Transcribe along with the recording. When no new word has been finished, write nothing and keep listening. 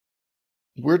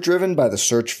We're driven by the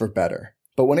search for better.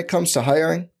 But when it comes to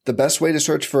hiring, the best way to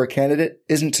search for a candidate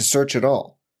isn't to search at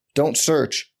all. Don't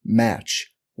search,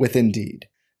 match with Indeed.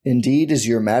 Indeed is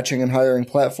your matching and hiring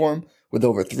platform with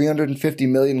over 350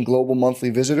 million global monthly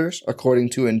visitors,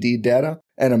 according to Indeed data,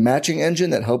 and a matching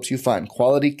engine that helps you find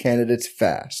quality candidates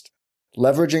fast.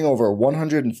 Leveraging over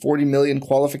 140 million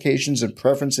qualifications and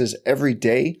preferences every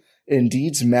day,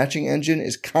 Indeed's matching engine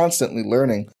is constantly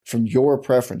learning from your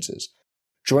preferences.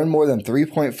 Join more than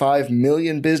 3.5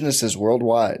 million businesses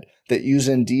worldwide that use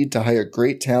Indeed to hire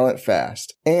great talent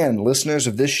fast. And listeners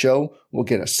of this show will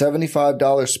get a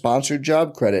 $75 sponsored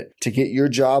job credit to get your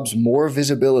jobs more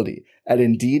visibility at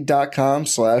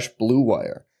Indeed.com/Blue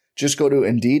Wire. Just go to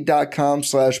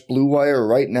Indeed.com/Blue Wire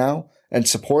right now and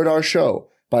support our show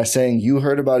by saying you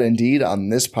heard about Indeed on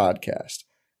this podcast.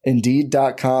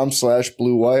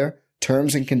 Indeed.com/Blue Wire.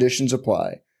 Terms and conditions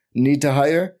apply. Need to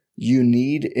hire? You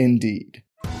need Indeed.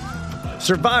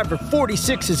 Survivor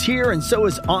 46 is here, and so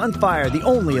is On Fire, the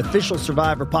only official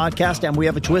Survivor podcast, and we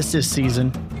have a twist this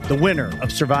season. The winner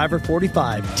of Survivor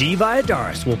 45, Dee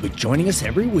Valladares, will be joining us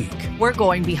every week. We're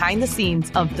going behind the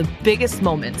scenes of the biggest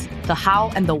moments, the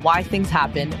how and the why things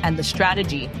happen, and the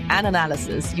strategy and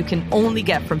analysis you can only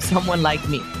get from someone like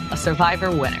me, a Survivor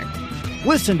winner.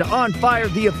 Listen to On Fire,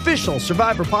 the official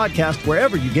Survivor podcast,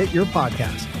 wherever you get your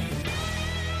podcast.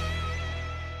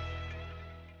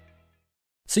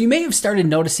 So you may have started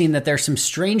noticing that there's some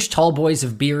strange tall boys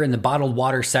of beer in the bottled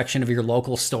water section of your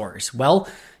local stores. Well,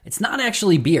 it's not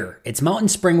actually beer. It's mountain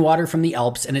spring water from the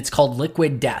Alps, and it's called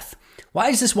Liquid Death. Why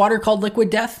is this water called Liquid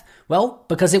Death? Well,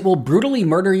 because it will brutally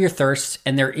murder your thirst,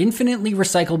 and their infinitely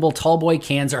recyclable tallboy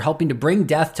cans are helping to bring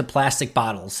death to plastic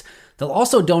bottles. They'll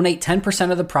also donate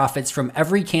 10% of the profits from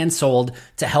every can sold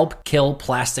to help kill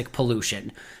plastic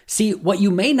pollution. See, what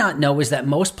you may not know is that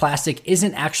most plastic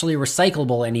isn't actually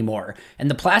recyclable anymore, and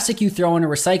the plastic you throw in a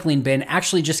recycling bin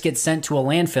actually just gets sent to a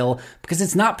landfill because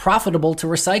it's not profitable to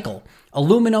recycle.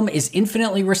 Aluminum is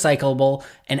infinitely recyclable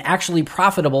and actually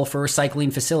profitable for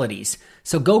recycling facilities.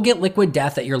 So go get Liquid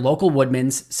Death at your local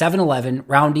Woodman's, 7-Eleven,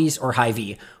 Roundy's, or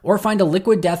Hy-Vee, or find a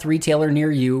Liquid Death retailer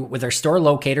near you with our store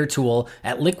locator tool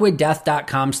at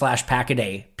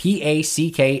liquiddeath.com/packaday,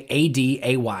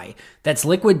 PACKADAY. That's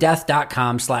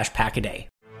liquiddeath.com/packaday.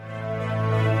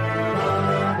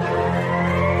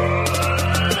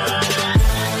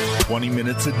 "20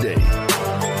 minutes a day,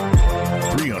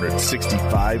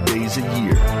 365 days a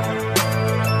year.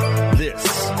 This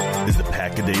is the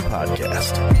Pack-A-Day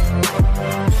Podcast.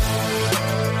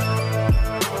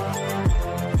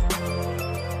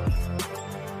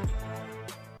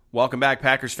 Welcome back,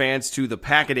 Packers fans, to the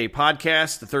Pack-A-Day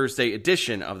Podcast, the Thursday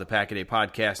edition of the Pack-A-Day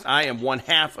Podcast. I am one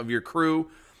half of your crew,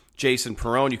 Jason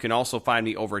Perrone. You can also find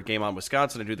me over at Game On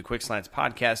Wisconsin. I do the Quick Slants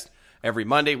podcast every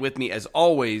Monday. With me, as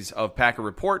always, of Packer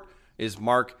Report is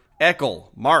Mark Eckel.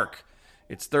 Mark,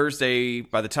 it's Thursday.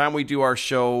 By the time we do our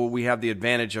show, we have the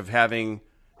advantage of having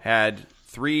had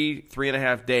three and a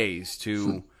half days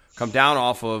to come down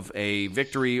off of a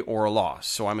victory or a loss.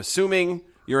 So I'm assuming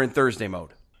you're in Thursday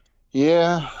mode.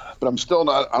 Yeah, but I'm still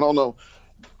not. I don't know.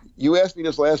 You asked me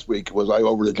this last week, was I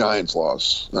over the Giants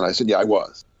loss? And I said, yeah, I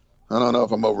was. I don't know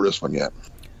if I'm over this one yet.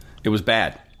 It was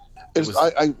bad.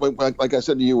 Like I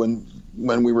said to you when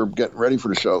we were getting ready for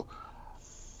the show,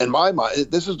 in my mind,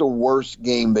 this is the worst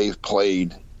game they've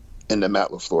played in the Matt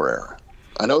LaFleur era.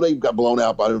 I know they got blown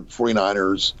out by the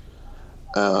 49ers.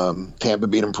 Tampa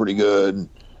beat them pretty good.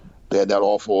 They had that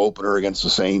awful opener against the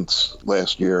Saints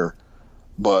last year.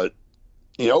 But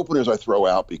the openers I throw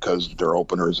out because they're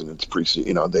openers and it's preseason.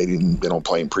 You know, they don't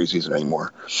play in preseason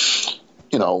anymore.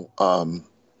 You know,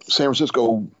 San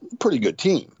Francisco, pretty good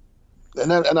team.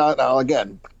 And I'll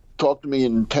again, talk to me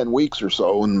in 10 weeks or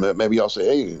so, and maybe I'll say,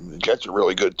 hey, the Jets are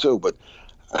really good too. But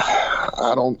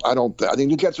I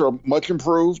think the Jets are much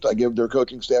improved. I give their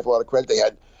coaching staff a lot of credit. They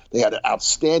had an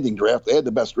outstanding draft. They had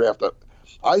the best draft.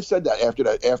 I said that after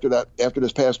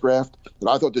this past draft, that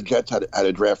I thought the Jets had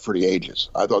a draft for the ages.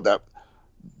 I thought that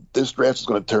this draft is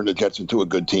going to turn the Jets into a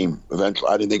good team eventually.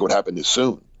 I didn't think it would happen this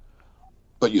soon.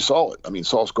 But you saw it. I mean,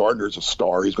 Sauce Gardner is a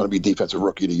star. He's going to be Defensive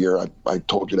Rookie of the Year. I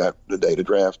told you that the day of the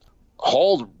draft.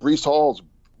 Breece Hall's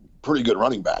pretty good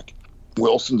running back.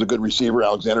 Wilson's a good receiver.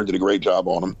 Alexander did a great job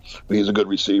on him, but he's a good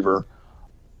receiver.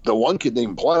 The one kid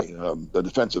didn't play, the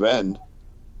defensive end.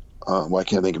 I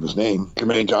can't think of his name.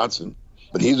 Jermaine Johnson,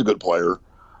 but he's a good player.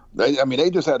 They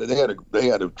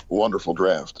had a wonderful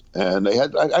draft, and they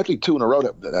had actually two in a row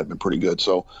that had been pretty good.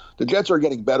 So the Jets are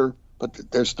getting better, but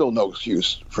there's still no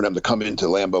excuse for them to come into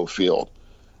Lambeau Field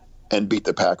and beat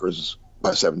the Packers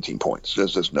by 17 points.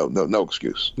 There's just no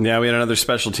excuse. Yeah, we had another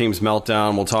special teams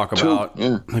meltdown. We'll talk about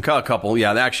a couple.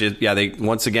 Yeah, they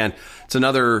once again, it's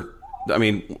another. I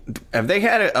mean, have they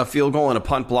had a field goal and a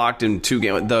punt blocked in 2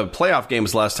 games? The playoff game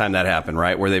was the last time that happened,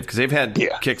 right? Because they've had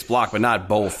kicks blocked, but not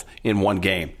both in one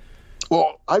game.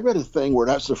 Well, I read a thing where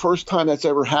that's the first time that's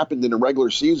ever happened in a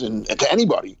regular season to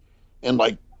anybody in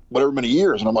like whatever many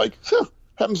years, and I'm like,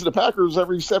 happens to the Packers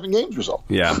every 7 games or so.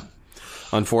 Yeah.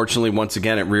 Unfortunately, once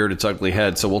again, it reared its ugly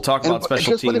head. So we'll talk about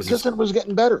special teams. It was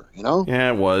getting better, you know?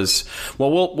 Yeah, it was.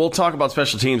 Well, we'll talk about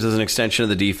special teams as an extension of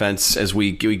the defense as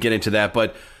we get into that.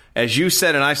 But as you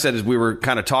said and I said, as we were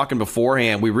kind of talking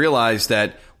beforehand, we realized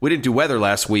that we didn't do weather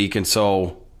last week, and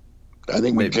so I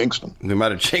think we jinxed them. We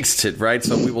might have jinxed it, right?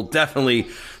 So we will definitely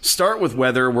start with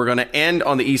weather. We're going to end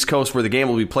on the East Coast where the game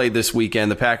will be played this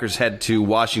weekend. The Packers head to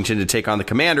Washington to take on the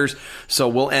Commanders. So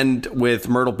we'll end with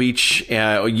Myrtle Beach,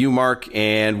 Umark,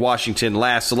 and Washington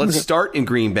last. So let's start in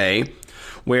Green Bay,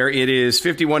 where it is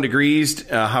 51 degrees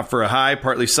for a high,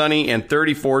 partly sunny, and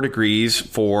 34 degrees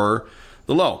for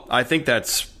the low. I think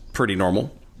that's pretty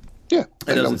normal. Yeah.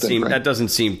 That doesn't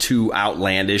seem too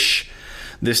outlandish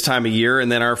this time of year.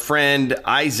 And then our friend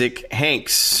Isaac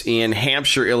Hanks in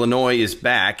Hampshire, Illinois is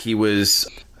back. He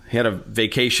had a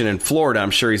vacation in Florida.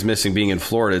 I'm sure he's missing being in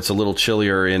Florida. It's a little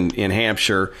chillier in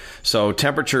Hampshire. So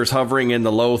temperatures hovering in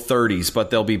the low 30s,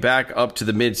 but they'll be back up to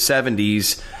the mid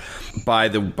 70s by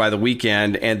the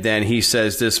weekend. And then he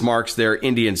says this marks their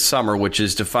Indian summer, which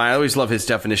is defined. I always love his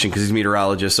definition because he's a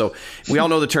meteorologist. So we all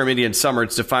know the term Indian summer.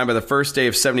 It's defined by the first day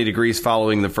of 70 degrees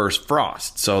following the first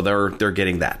frost. So they're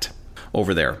getting that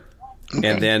over there. Okay.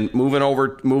 And then moving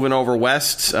over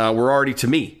west, we're already to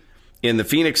me in the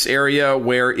Phoenix area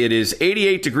where it is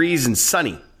 88 degrees and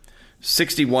sunny,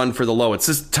 61 for the low. It's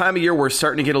this time of year we're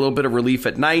starting to get a little bit of relief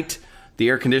at night. The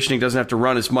air conditioning doesn't have to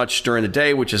run as much during the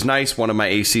day, which is nice. One of my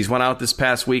ACs went out this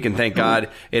past week, and thank God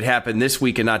it happened this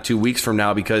week and not 2 weeks from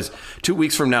now, because 2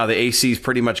 weeks from now the ACs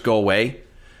pretty much go away.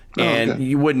 And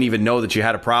you wouldn't even know that you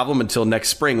had a problem until next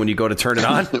spring when you go to turn it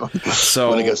on.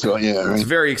 So it's a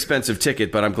very expensive ticket,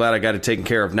 but I'm glad I got it taken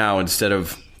care of now instead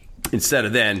of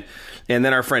then. And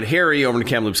then our friend Harry over in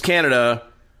Kamloops, Canada,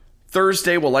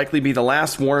 Thursday will likely be the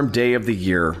last warm day of the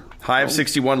year. High of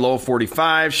 61, low of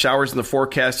 45. Showers in the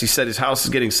forecast. He said his house is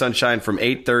getting sunshine from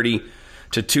 8:30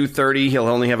 to 2:30. He'll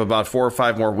only have about 4 or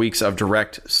 5 more weeks of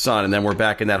direct sun, and then we're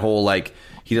back in that whole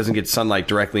he doesn't get sunlight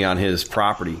directly on his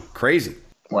property. Crazy.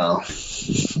 Wow.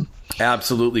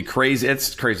 Absolutely crazy.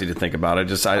 It's crazy to think about.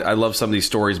 I love some of these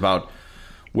stories about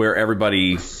where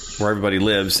everybody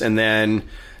lives. And then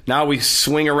now we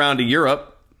swing around to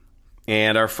Europe,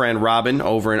 and our friend Robin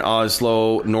over in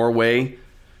Oslo, Norway,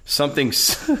 something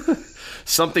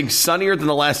sunnier than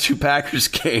the last 2 Packers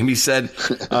game. He said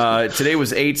today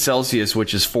was 8 Celsius,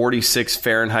 which is 46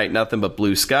 Fahrenheit, nothing but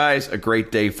blue skies. A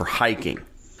great day for hiking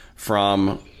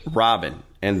from Robin.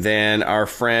 And then our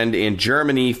friend in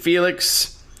Germany,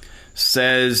 Felix,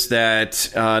 says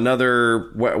that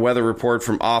another weather report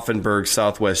from Offenburg,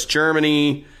 southwest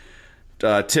Germany.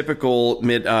 Typical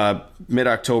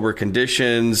mid-October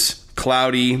conditions,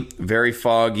 cloudy, very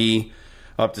foggy,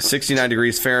 up to 69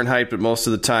 degrees Fahrenheit, but most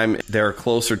of the time they're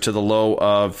closer to the low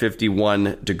of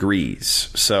 51 degrees.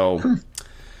 So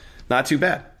not too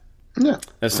bad. Yeah.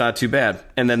 That's not too bad.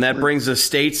 And then that brings us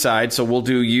stateside. So we'll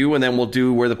do you, and then we'll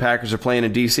do where the Packers are playing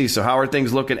in D.C. So how are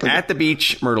things looking at the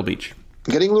beach, Myrtle Beach?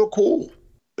 Getting a little cool.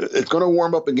 It's going to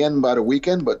warm up again by the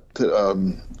weekend, but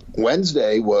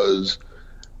Wednesday was –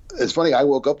 it's funny, I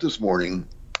woke up this morning,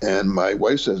 and my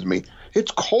wife says to me,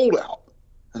 "It's cold out."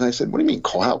 And I said, "What do you mean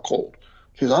cold? How cold?"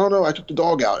 She says, "I don't know. I took the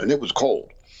dog out, and it was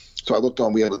cold." So I looked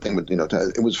on. We had a thing with,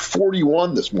 it was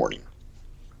 41 this morning,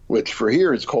 which for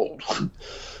here is cold.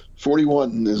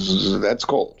 41 that's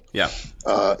cold. Yeah.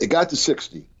 It got to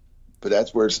 60, but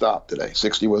that's where it stopped today.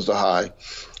 60 was the high.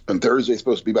 And Thursday's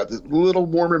supposed to be about a little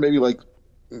warmer, maybe like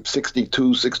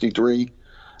 62, 63.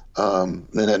 Then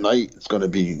at night it's going to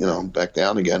be, back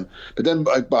down again. But then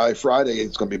by Friday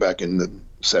it's going to be back in the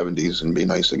 70s and be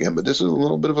nice again. But this is a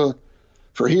little bit of a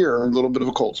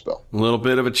cold spell. A little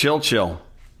bit of a chill.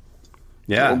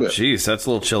 Yeah, geez, that's a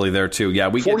little chilly there too. Yeah,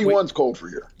 41's cold for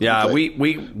here. Yeah,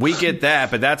 we get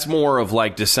that, but that's more of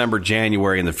like December,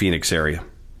 January in the Phoenix area.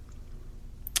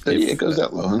 It goes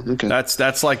that low. Huh? Okay.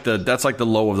 That's like the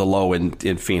low of the low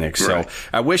in Phoenix. Right.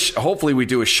 So hopefully we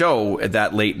do a show at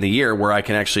that late in the year where I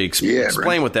can actually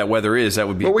explain what that weather is. That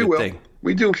would be a good thing.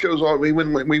 We do shows all we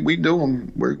do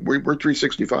them. We're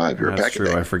 365 here. That's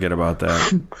true. I forget about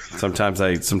that.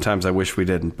 Sometimes I wish we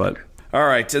didn't, but All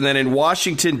right, and then in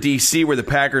Washington, D.C., where the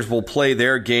Packers will play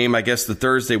their game, I guess the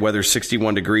Thursday weather is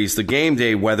 61 degrees. The game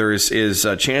day weather is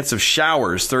a chance of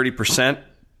showers, 30%,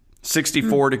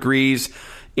 64 degrees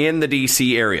in the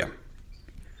D.C. area.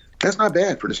 That's not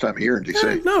bad for this time of year in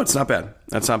D.C. No, it's not bad.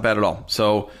 That's not bad at all.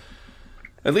 So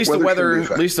at least at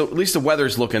least the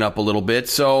weather's looking up a little bit.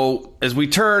 So as we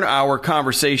turn our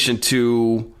conversation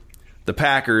to the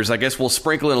Packers, I guess we'll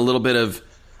sprinkle in a little bit of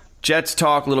Jets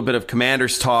talk, a little bit of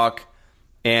Commanders talk.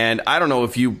 And I don't know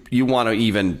if you want to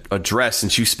even address,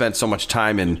 since you spent so much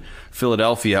time in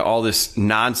Philadelphia, all this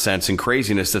nonsense and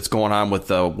craziness that's going on with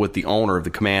the owner of the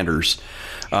Commanders.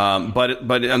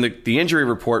 But on the injury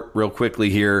report, real quickly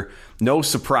here, no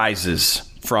surprises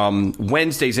from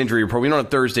Wednesday's injury report. We don't have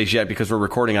Thursdays yet because we're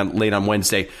recording late on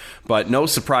Wednesday. But no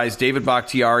surprise, David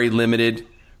Bakhtiari limited.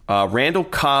 Randall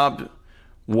Cobb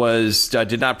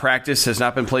did not practice, has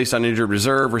not been placed on injured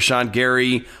reserve. Rashawn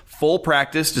Gary, full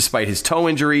practice despite his toe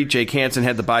injury. Jake Hansen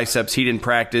had the biceps. He didn't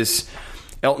practice.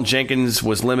 Elton Jenkins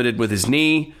was limited with his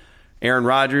knee. Aaron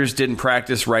Rodgers didn't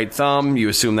practice, right thumb. You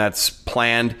assume that's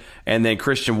planned. And then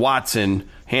Christian Watson,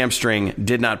 hamstring,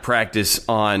 did not practice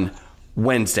on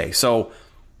Wednesday. So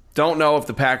don't know if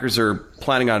the Packers are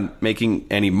planning on making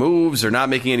any moves or not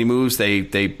making any moves. They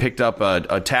picked up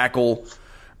a tackle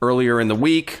earlier in the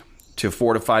week to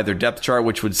fortify their depth chart,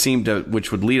 which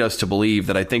would lead us to believe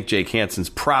that I think Jake Hansen's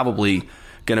probably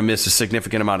going to miss a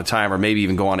significant amount of time, or maybe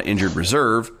even go on an injured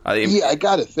reserve. Yeah, I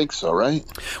got to think so, right?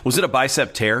 Was it a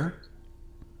bicep tear?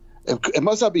 It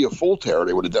must not be a full tear.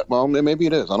 They would have done. Well, maybe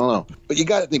it is. I don't know. But you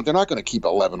got to think they're not going to keep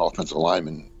 11 offensive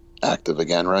linemen active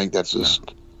again, right? That's just.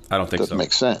 No, I don't think doesn't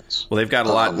make sense. Well, they've got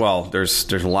a lot. Well,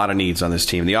 there's a lot of needs on this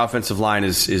team. The offensive line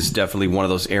is definitely one of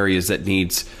those areas that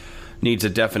needs a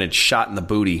definite shot in the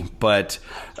booty. But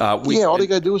all they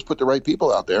got to do is put the right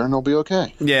people out there, and they'll be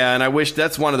okay. Yeah, and I wish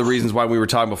that's one of the reasons why we were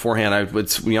talking beforehand.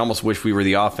 We almost wish we were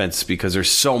the offense, because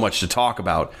there's so much to talk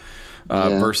about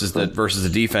versus the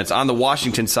defense. On the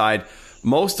Washington side,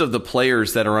 most of the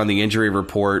players that are on the injury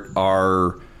report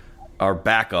are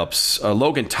backups.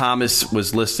 Logan Thomas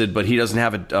was listed, but he doesn't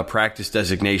have a practice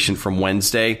designation from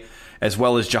Wednesday, as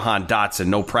well as Jahan Dotson,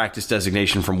 no practice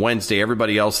designation from Wednesday.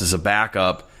 Everybody else is a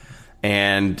backup.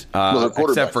 And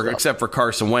except for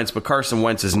Carson Wentz, but Carson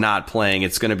Wentz is not playing.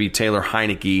 It's going to be Taylor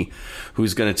Heineke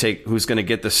who's going to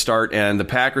get the start. And the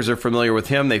Packers are familiar with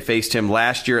him. They faced him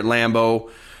last year at Lambeau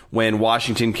when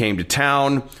Washington came to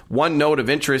town. One note of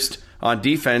interest on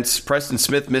defense: Preston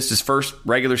Smith missed his first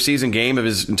regular season game of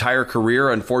his entire career.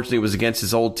 Unfortunately, it was against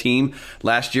his old team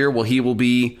last year. Well, he will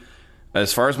be,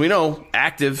 as far as we know,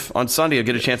 active on Sunday. He'll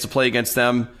get a chance to play against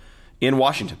them in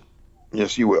Washington.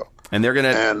 Yes, you will. And they're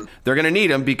gonna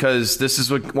need him, because this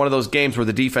is one of those games where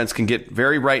the defense can get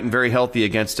very right and very healthy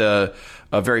against a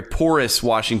very porous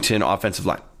Washington offensive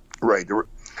line. Right. Let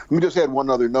me just add one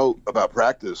other note about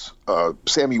practice.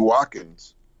 Sammy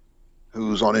Watkins,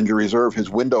 who's on injury reserve, his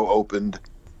window opened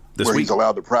this week. He's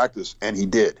allowed to practice, and he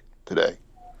did today.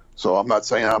 So I'm not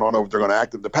saying I don't know if they're going to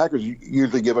active. The Packers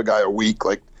usually give a guy a week.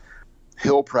 Like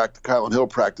Kylan Hill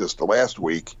practiced the last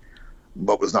week,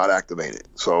 but was not activated.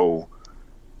 So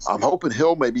I'm hoping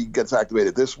Hill maybe gets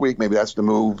activated this week. Maybe that's the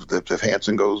move. If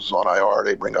Hansen goes on IR,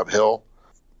 they bring up Hill.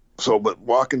 So, but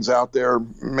Watkins out there,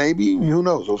 maybe, who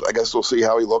knows? I guess we'll see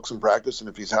how he looks in practice, and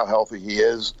if he's how healthy he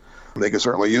is, they can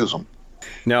certainly use him.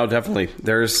 No, definitely.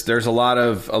 There's a lot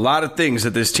of things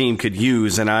that this team could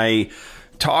use, and I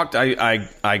got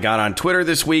on Twitter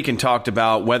this week and talked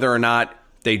about whether or not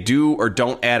they do or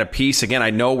don't add a piece. Again, I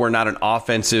know we're not an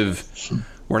offensive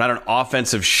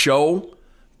show,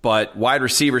 but wide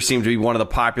receiver seemed to be one of the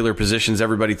popular positions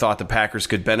everybody thought the Packers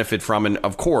could benefit from. And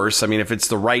of course, I mean, if it's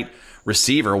the right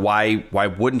receiver, why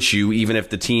wouldn't you, even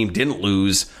if the team didn't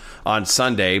lose on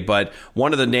Sunday? But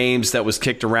one of the names that was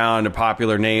kicked around, a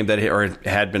popular name that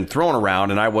had been thrown around,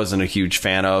 and I wasn't a huge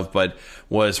fan of, but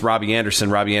was Robbie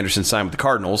Anderson. Robbie Anderson signed with the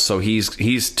Cardinals, so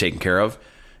he's taken care of.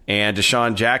 And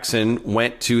Deshaun Jackson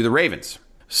went to the Ravens.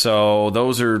 So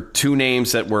those are two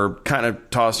names that were kind of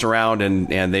tossed around,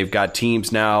 and they've got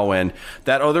teams now. And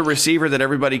that other receiver that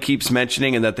everybody keeps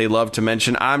mentioning and that they love to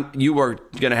mention, you are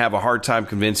going to have a hard time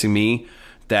convincing me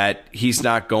that he's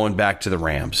not going back to the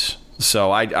Rams.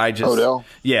 So I just Odell?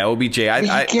 Yeah, OBJ. He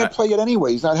can't play it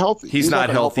anyway. He's not healthy. He's not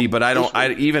healthy, but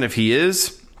even if he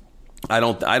is, I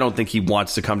don't think he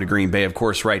wants to come to Green Bay. Of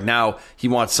course, right now he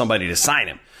wants somebody to sign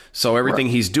him. So everything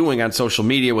he's doing on social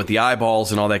media with the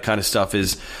eyeballs and all that kind of stuff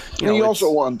is, he also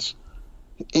wants,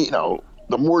 the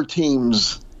more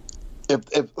teams.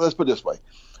 If let's put it this way,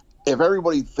 if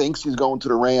everybody thinks he's going to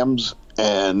the Rams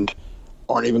and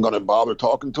aren't even going to bother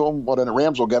talking to him, well, then the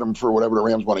Rams will get him for whatever the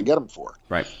Rams want to get him for.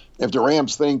 Right. If the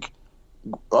Rams think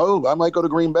I might go to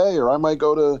Green Bay, or I might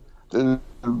go to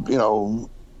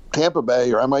Tampa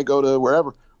Bay, or I might go to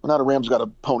wherever. Well, now the Rams got to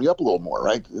pony up a little more,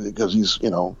 right? Because he's,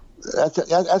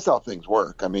 that's how things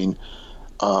work. I mean,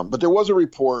 but there was a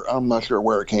report, I'm not sure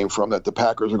where it came from, that the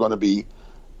Packers are going to be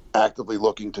actively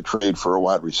looking to trade for a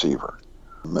wide receiver.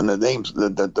 And the names,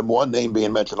 the one name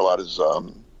being mentioned a lot is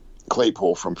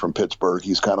Claypool from Pittsburgh.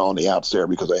 He's kind of on the outs there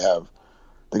because they have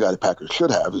the guy the Packers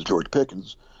should have is George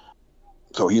Pickens.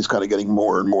 So he's kind of getting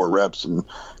more and more reps, and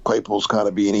Claypool's kind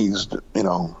of being eased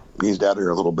out here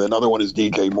a little bit. Another one is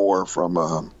DJ Moore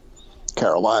from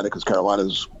Carolina, because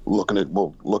Carolina's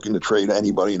looking to trade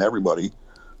anybody and everybody.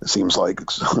 It seems like.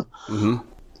 Mm-hmm.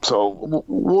 So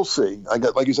we'll see.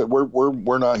 Like you said,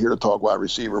 we're not here to talk wide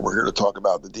receiver. We're here to talk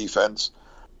about the defense,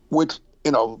 which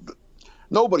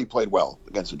nobody played well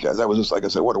against the Jets. That was just, like I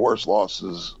said, one of the worst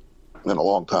losses in a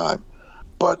long time.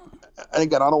 But and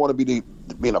again, I don't want to be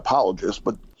an apologist,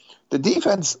 but the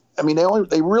defense, I mean,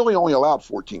 they really only allowed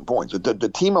 14 points.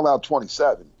 The team allowed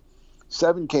 27.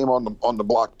 7 came on the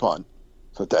blocked punt.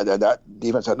 So that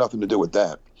defense had nothing to do with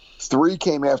that. 3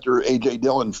 came after A.J.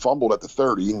 Dillon fumbled at the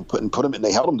 30 and put him in.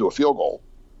 They held him to a field goal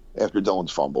after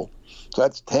Dillon's fumble. So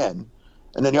that's 10.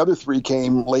 And then the other 3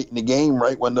 came late in the game,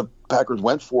 right when the Packers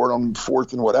went for it on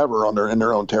 4th and whatever in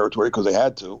their own territory because they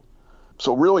had to.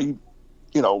 So really,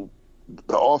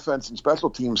 the offense and special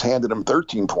teams handed them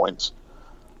 13 points.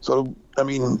 So, I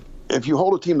mean, if you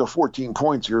hold a team to 14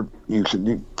 points, you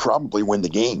probably win the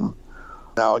game.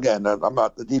 Now, again,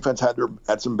 the defense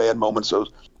had some bad moments. So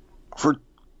for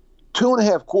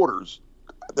 2.5 quarters,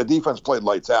 the defense played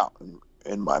lights out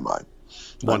in my mind.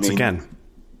 Once again.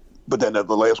 But then the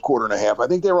last quarter and a half, I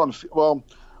think they were on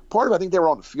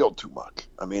the field too much.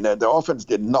 I mean, the offense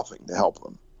did nothing to help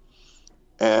them.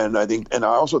 And I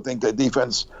also think the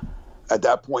defense at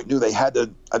that point knew they had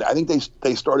to. I think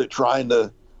they started trying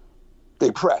to. They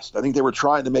pressed. I think they were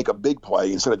trying to make a big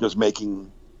play instead of just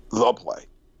making the play.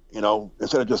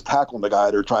 Instead of just tackling the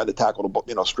guy, they're trying to tackle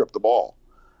the strip the ball,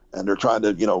 and they're trying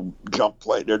to jump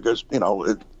play. They're just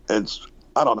it's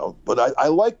I don't know, but I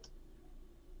liked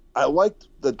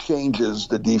the changes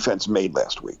the defense made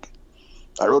last week.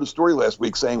 I wrote a story last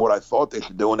week saying what I thought they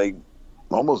should do, and they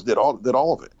almost did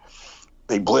all of it.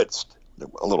 They blitzed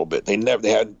a little bit. They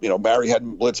had, Barry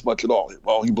hadn't blitzed much at all.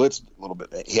 Well, he blitzed a little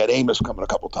bit. He had Amos coming a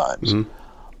couple times.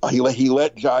 Mm-hmm. He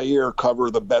let Jair cover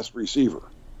the best receiver,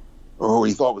 or who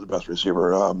he thought was the best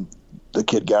receiver, the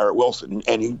kid Garrett Wilson,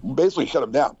 and he basically shut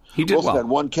him down. He did Wilson well. had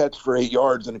 1 catch for 8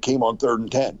 yards, and it came on 3rd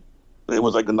and 10. It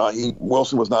was like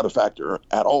Wilson was not a factor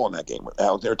at all in that game.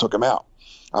 Alexander took him out.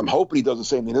 I'm hoping he does the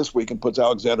same thing this week and puts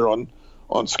Alexander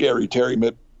on scary Terry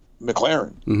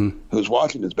McLaurin, mm-hmm. who's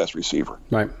Washington's best receiver.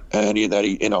 Right. And it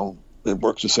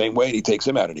works the same way, and he takes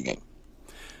him out of the game.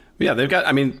 Yeah, they've got,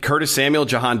 Curtis Samuel,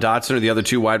 Jahan Dotson are the other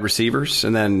 2 wide receivers,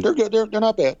 and then they're good. They're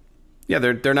not bad. Yeah,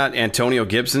 they're not Antonio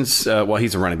Gibson's. Well,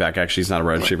 he's a running back. Actually, he's not a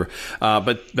wide receiver.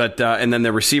 But and then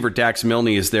the receiver Dax Milne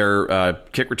is their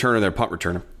kick returner, their punt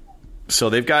returner. So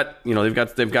they've got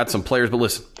some players. But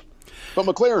listen, but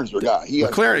McLaurin's their guy. He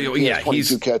has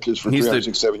 22 catches for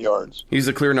 367 yards. He's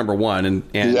the clear number 1, and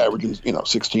he's averaging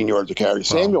 16 yards a carry.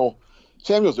 Samuel's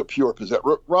a pure possession.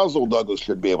 Roswell Douglas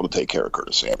should be able to take care of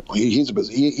Curtis Samuel.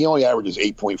 He only averages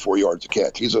 8.4 yards a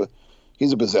catch. He's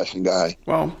a possession guy.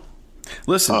 Well,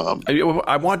 listen,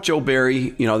 I want Joe Barry.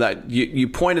 That you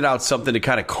pointed out something to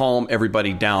kind of calm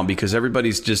everybody down, because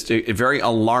everybody's just very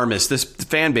alarmist. This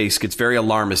fan base gets very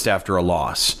alarmist after a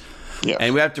loss. Yes.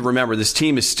 And we have to remember this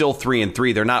team is still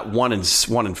 3-3. They're not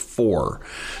 1-4,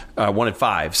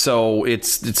 1-5. So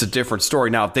it's a different story.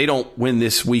 Now, if they don't win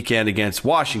this weekend against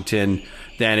Washington,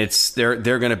 then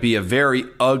they're going to be a very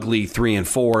ugly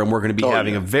 3-4, and we're going to be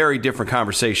having a very different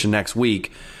conversation next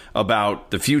week about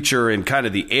the future and kind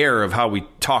of the air of how we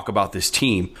talk about this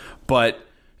team. But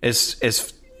as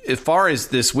far as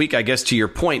this week, I guess to your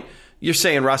point, you're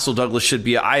saying Russell Douglas should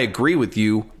be. I agree with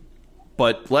you.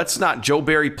 But let's not, Joe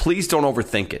Barry, please don't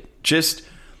overthink it. Just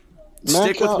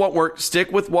stick with what works.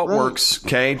 Stick with what works,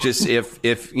 okay? Just if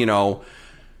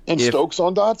And Stokes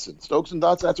on Dotson. Stokes and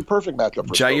Dotson, that's a perfect matchup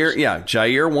for Jair. Stokes. Yeah,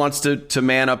 Jair wants to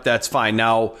man up, that's fine.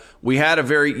 Now, you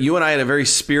and I had a very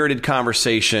spirited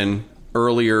conversation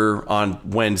earlier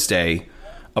on Wednesday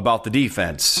about the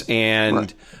defense.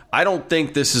 And I don't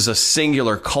think this is a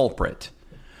singular culprit.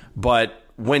 But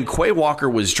when Quay Walker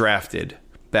was drafted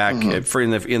back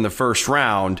in the first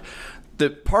round, the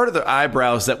part of the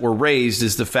eyebrows that were raised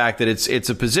is the fact that it's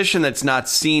a position that's not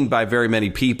seen by very many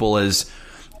people as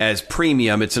as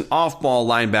premium. It's an off-ball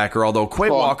linebacker, although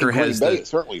Quay Walker has it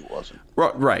certainly wasn't.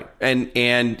 Right,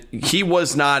 and he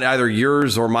was not either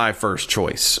yours or my first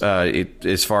choice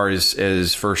as far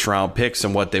as first round picks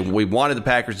and what we wanted the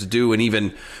Packers to do, and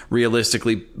even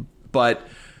realistically, but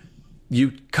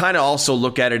you kind of also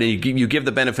look at it and you give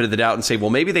the benefit of the doubt and say, well,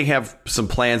 maybe they have some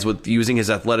plans with using his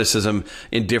athleticism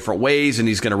in different ways, and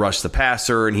he's going to rush the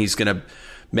passer, and he's going to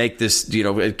make this,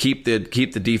 keep the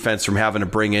defense from having to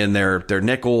bring in their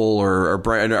nickel or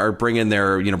bring in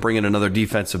bring in another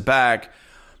defensive back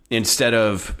instead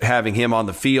of having him on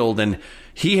the field. And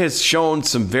he has shown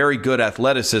some very good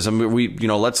athleticism.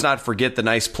 Let's not forget the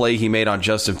nice play he made on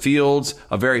Justin Fields,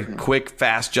 a very quick,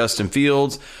 fast Justin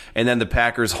Fields, and then the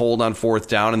Packers hold on fourth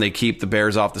down and they keep the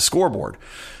Bears off the scoreboard.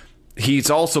 He's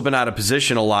also been out of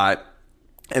position a lot.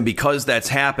 And because that's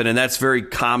happened, and that's very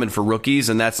common for rookies,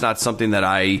 and that's not something that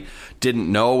I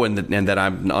didn't know and that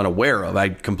I'm unaware of. I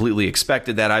completely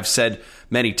expected that. I've said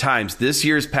many times, this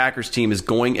year's Packers team is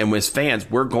going, and as fans,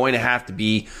 we're going to have to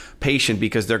be patient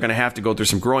because they're going to have to go through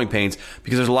some growing pains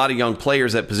because there's a lot of young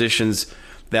players at positions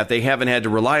that they haven't had to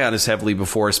rely on as heavily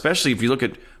before, especially if you look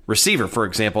at receiver, for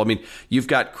example. I mean, you've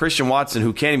got Christian Watson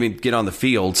who can't even get on the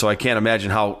field, so I can't imagine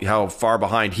how far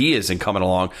behind he is in coming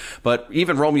along. But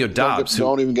even Romeo Doubs.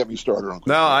 Don't even get me started on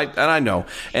No, I know.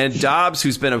 And Doubs,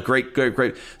 who's been a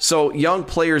great. So young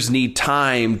players need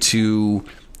time to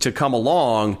come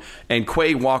along, and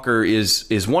Quay Walker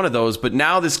is one of those. But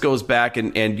now this goes back,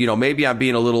 and maybe I'm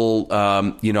being a little,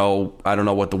 I don't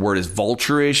know what the word is,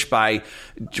 vulture-ish or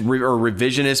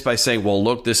revisionist by saying, well,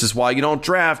 look, this is why you don't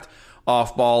draft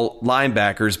off-ball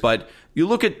linebackers. But you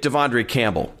look at Devondre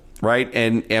Campbell, right?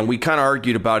 And we kind of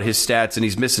argued about his stats, and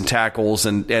he's missing tackles.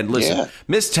 And listen,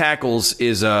 missed tackles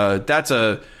is that's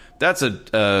a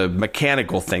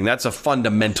mechanical thing. That's a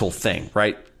fundamental thing,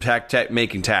 right?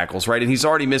 Making tackles, right? And he's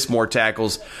already missed more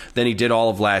tackles than he did all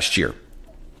of last year.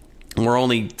 And we're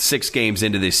only 6 games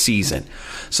into this season.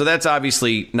 So that's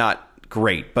obviously not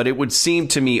great. But it would seem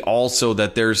to me also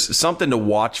that there's something to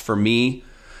watch for me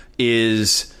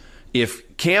is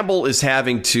if Campbell is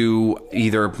having to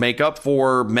either make up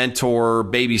for, mentor,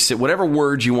 babysit, whatever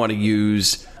words you want to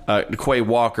use, Quay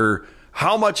Walker,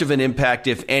 how much of an impact,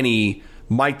 if any,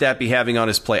 might that be having on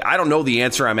his play? I don't know the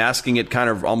answer. I'm asking it kind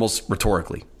of almost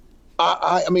rhetorically.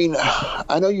 I mean,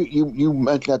 I know you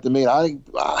mentioned that to me.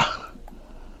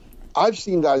 I've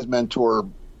seen guys mentor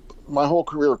my whole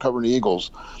career covering the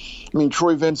Eagles. I mean,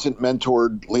 Troy Vincent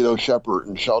mentored Lito Shepherd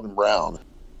and Sheldon Brown.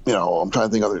 I'm trying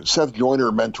to think of it. Seth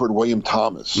Joyner mentored William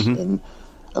Thomas. Mm-hmm. And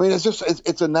I mean,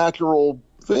 it's a natural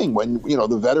thing when,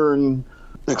 the veteran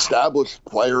established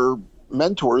player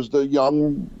mentors the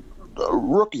young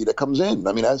rookie that comes in.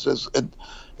 I mean,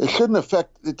 it didn't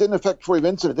affect Troy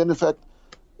Vincent. It didn't affect,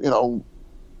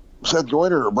 Seth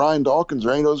Joyner or Brian Dawkins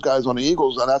or any of those guys on the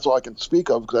Eagles. And that's all I can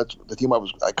speak of because that's the team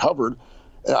I covered.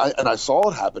 And I saw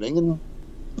it happening, and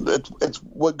it's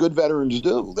what good veterans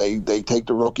do. They take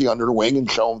the rookie under the wing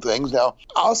and show him things. Now,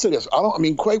 I'll say this.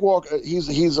 Quay Walker, he's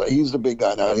the big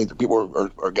guy now. I think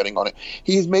people are getting on it.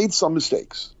 He's made some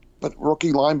mistakes, but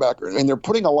rookie linebacker, and they're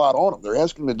putting a lot on him. They're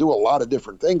asking him to do a lot of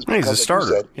different things. He's a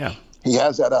starter. Yeah. He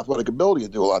has that athletic ability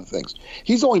to do a lot of things.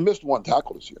 He's only missed 1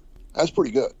 tackle this year. That's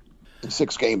pretty good in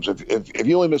 6 games. If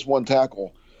you only miss 1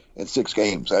 tackle in 6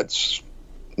 games, that's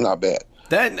not bad.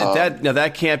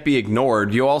 That can't be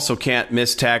ignored. You also can't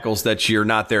miss tackles that you're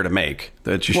not there to make,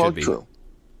 that you should be. True.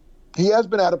 He has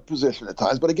been out of position at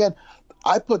times, but again,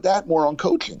 I put that more on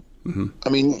coaching. Mm-hmm. I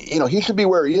mean, he should be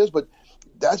where he is, but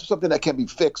that's something that can be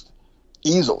fixed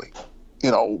easily.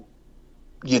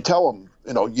 You tell him,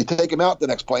 you take him out the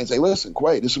next play and say, listen,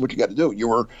 Quay, this is what you got to do. You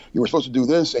were supposed to do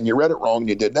this, and you read it wrong, and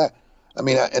you did that. I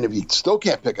mean, and if you still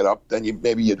can't pick it up, then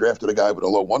maybe you drafted a guy with a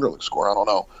low Wonderlic score. I don't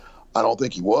know. I don't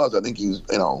think he was. I think he's,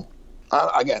 I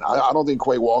don't think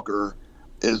Quay Walker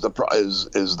is the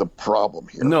problem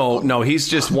here. No, he's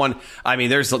just one. I mean,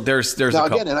 there's now, a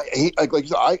couple. Again, and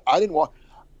I didn't want.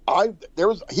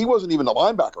 He wasn't even the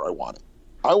linebacker I wanted.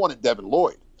 I wanted Devin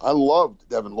Lloyd. I loved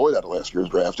Devin Lloyd out of last year's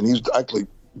draft, and he's actually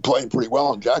playing pretty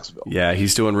well in Jacksonville. Yeah,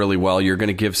 he's doing really well. You're going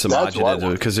to give some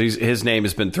Ajita because his name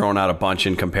has been thrown out a bunch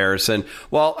in comparison.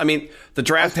 Well, I mean, the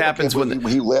draft happens when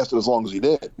he lasted as long as he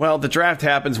did. Well, the draft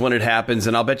happens when it happens,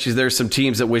 and I'll bet you there's some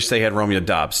teams that wish they had Romeo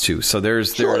Doubs too. So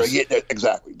there's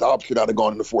exactly. Doubs should not have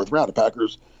gone in the 4th round. The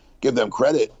Packers give them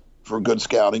credit for good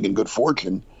scouting and good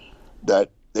fortune that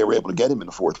they were able to get him in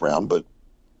the 4th round, but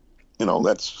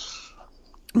that's.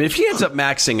 I mean, if he ends up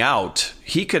maxing out,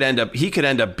 he could end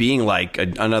up being like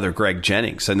another Greg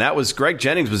Jennings, and Greg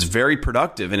Jennings was very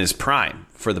productive in his prime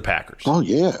for the Packers. Oh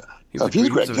yeah, If he's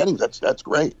Greg Jennings, that's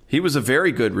great. He was a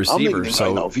very good receiver.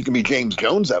 So if he can be James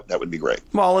Jones, that would be great.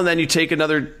 Well, and then you take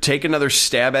another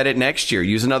stab at it next year.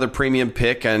 Use another premium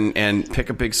pick and pick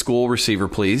a big school receiver,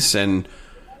 please, and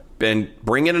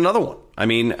bring in another one. I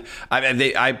mean,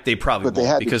 they probably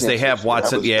won't because they have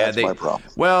Watson. That's my problem.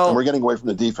 Well, and we're getting away from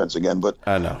the defense again, but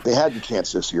I know they had the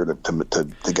chance this year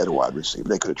to get a wide receiver.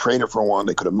 They could have traded for one.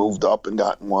 They could have moved up and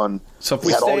gotten one. So if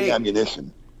they had all the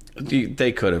ammunition.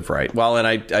 They could have, right? Well, and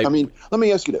I mean, let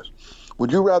me ask you this: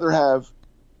 would you rather have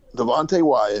Devontae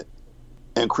Wyatt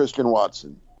and Christian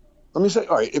Watson? Let me say,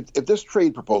 all right, if this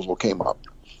trade proposal came up,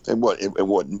 it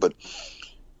wouldn't, but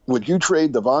would you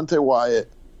trade Devontae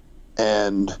Wyatt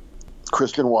and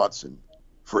Christian Watson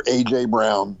for A.J.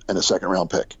 Brown and a second-round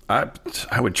pick? I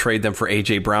would trade them for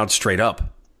A.J. Brown straight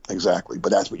up. Exactly,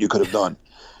 but that's what you could have done.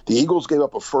 The Eagles gave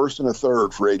up a first and a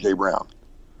third for A.J. Brown.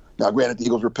 Now, granted, the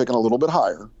Eagles were picking a little bit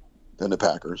higher than the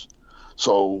Packers,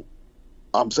 so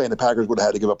I'm saying the Packers would have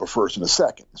had to give up a first and a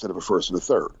second instead of a first and a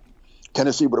third.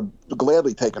 Tennessee would have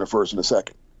gladly taken a first and a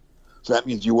second. So that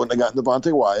means you wouldn't have gotten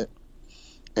Devontae Wyatt,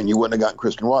 and you wouldn't have gotten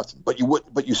Christian Watson. But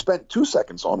you spent 2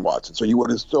 seconds on Watson, so you would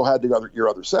have still had your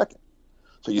other second.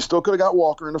 So you still could have got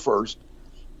Walker in the first,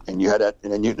 and you had that,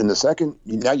 and then in the second,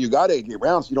 now you got A.J.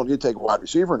 Brown, so you don't need to take a wide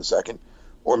receiver in the second.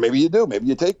 Or maybe you do. Maybe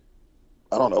you take,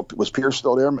 I don't know, was Pierce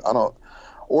still there? I don't.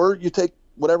 Or you take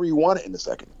whatever you want in the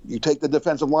second. You take the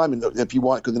defensive lineman if you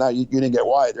want, because now you didn't get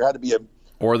Wyatt. There had to be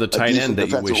or the tight end that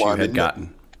you wish you had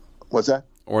gotten. What's that?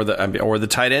 Or the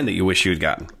tight end that you wish you had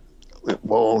gotten.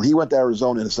 Well, he went to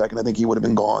Arizona in a second. I think he would have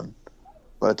been gone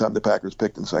by the time the Packers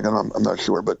picked in second. I'm not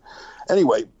sure, but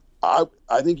anyway, I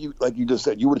think you, like you just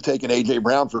said, you would have taken A.J.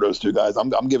 Brown for those two guys. I'm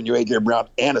giving you A.J. Brown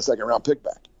and a second round pick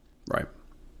back. Right.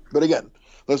 But again,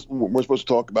 we're supposed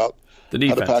to talk about the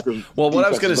defense. What I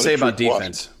was going to say about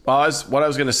defense. What I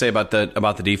was going to say about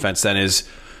the defense then is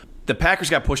the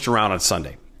Packers got pushed around on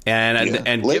Sunday,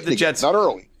 and give the Jets not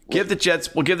early. Give the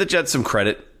Jets some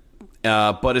credit.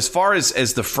 But as far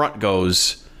as the front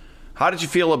goes, how did you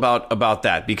feel about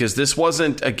that? Because this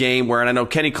wasn't a game where, and I know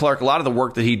Kenny Clark, a lot of the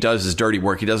work that he does is dirty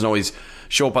work. He doesn't always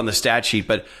show up on the stat sheet.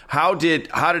 But how did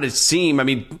it seem? I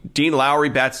mean, Dean Lowry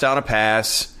bats down a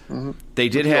pass. Mm-hmm. They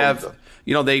did have,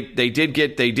 they did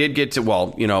get to,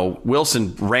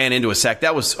 Wilson ran into a sack.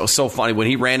 That was so funny when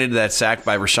he ran into that sack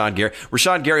by Rashawn Gary.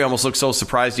 Rashawn Gary almost looked so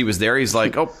surprised he was there. He's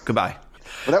like, oh, goodbye.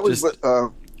 Well, that was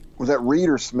was that Reed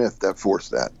or Smith that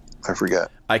forced that? I forget.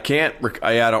 I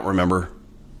don't remember.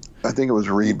 I think it was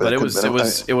Reed, but it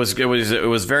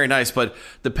was very nice. But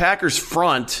the Packers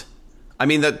front, I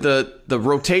mean, the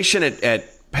rotation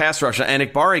at pass rush, and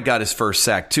Ikbari got his first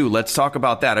sack too. Let's talk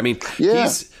about that. I mean,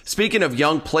 speaking of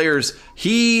young players,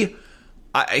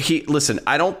 listen,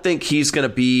 I don't think he's going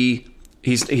to be.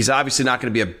 He's obviously not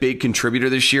going to be a big contributor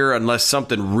this year unless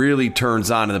something really turns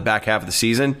on in the back half of the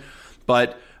season.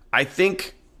 But I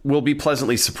think we'll be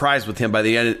pleasantly surprised with him by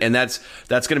the end, and that's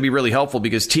going to be really helpful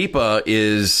because Tipa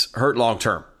is hurt long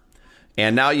term,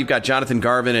 and now you've got Jonathan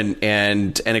Garvin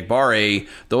and Ikbari.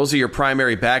 Those are your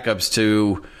primary backups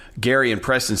to Gary and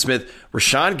Preston Smith.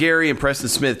 Rashawn Gary and Preston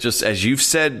Smith, just as you've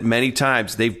said many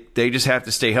times, they just have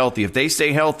to stay healthy. If they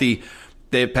stay healthy,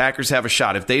 the Packers have a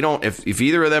shot. If they don't, if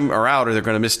either of them are out or they're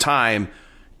going to miss time,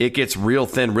 it gets real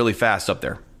thin really fast up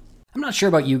there. I'm not sure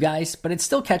about you guys, but it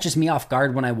still catches me off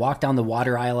guard when I walk down the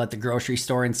water aisle at the grocery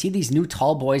store and see these new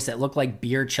tall boys that look like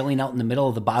beer chilling out in the middle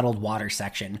of the bottled water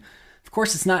section. Of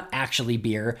course, it's not actually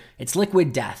beer. It's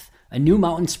Liquid Death, a new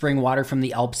mountain spring water from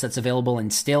the Alps that's available in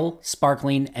still,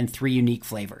 sparkling, and 3 unique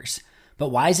flavors. But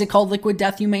why is it called Liquid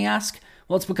Death, you may ask?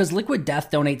 Well, it's because Liquid Death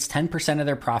donates 10% of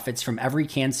their profits from every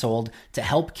can sold to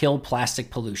help kill plastic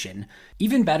pollution.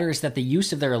 Even better is that the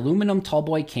use of their aluminum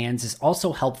tallboy cans is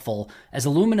also helpful, as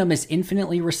aluminum is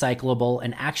infinitely recyclable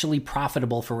and actually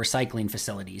profitable for recycling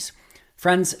facilities.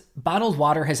 Friends, bottled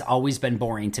water has always been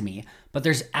boring to me, but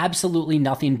there's absolutely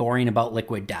nothing boring about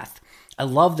Liquid Death. I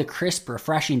love the crisp,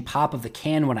 refreshing pop of the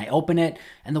can when I open it,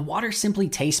 and the water simply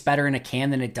tastes better in a can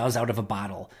than it does out of a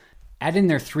bottle. Add in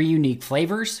their 3 unique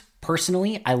flavors.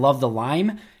 Personally, I love the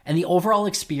lime, and the overall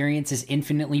experience is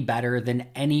infinitely better than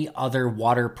any other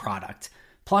water product.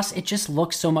 Plus, it just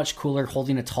looks so much cooler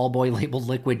holding a tallboy labeled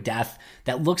Liquid Death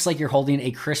that looks like you're holding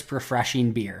a crisp,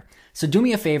 refreshing beer. So do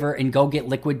me a favor and go get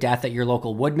Liquid Death at your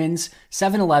local Woodman's,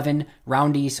 7-Eleven,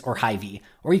 Roundy's, or Hy-Vee.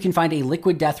 Or you can find a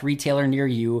Liquid Death retailer near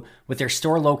you with their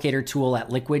store locator tool at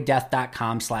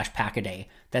liquiddeath.com/packaday.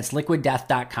 That's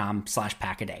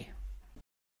liquiddeath.com/packaday.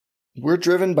 We're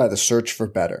driven by the search for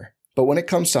better. But when it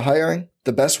comes to hiring,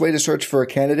 the best way to search for a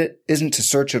candidate isn't to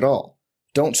search at all.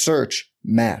 Don't search,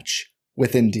 match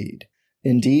with Indeed.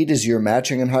 Indeed is your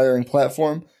matching and hiring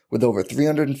platform with over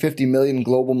 350 million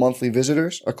global monthly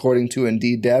visitors, according to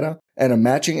Indeed data, and a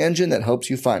matching engine that helps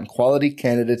you find quality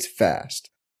candidates fast.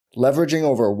 Leveraging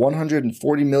over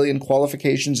 140 million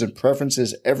qualifications and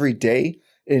preferences every day,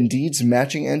 Indeed's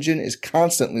matching engine is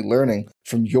constantly learning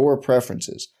from your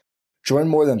preferences. Join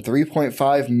more than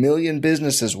 3.5 million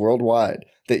businesses worldwide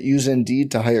that use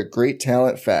Indeed to hire great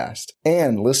talent fast.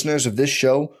 And listeners of this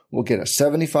show will get a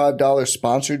 $75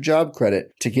 sponsored job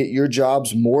credit to get your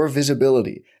jobs more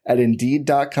visibility at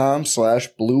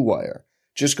Indeed.com/Blue Wire.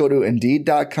 Just go to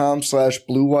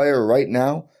Indeed.com/Blue Wire right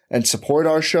now and support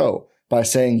our show by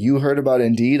saying you heard about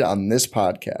Indeed on this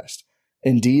podcast.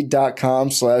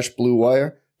 Indeed.com/Blue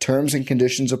Wire. Terms and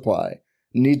conditions apply.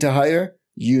 Need to hire?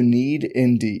 You need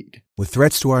Indeed. With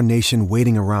threats to our nation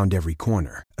waiting around every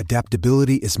corner,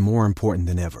 adaptability is more important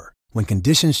than ever. When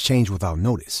conditions change without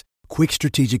notice, quick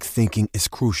strategic thinking is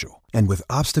crucial. And with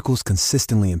obstacles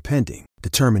consistently impending,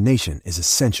 determination is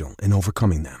essential in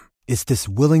overcoming them. It's this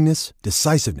willingness,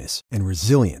 decisiveness, and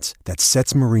resilience that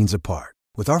sets Marines apart.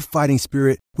 With our fighting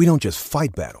spirit, we don't just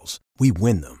fight battles, we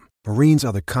win them. Marines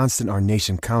are the constant our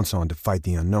nation counts on to fight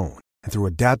the unknown. And through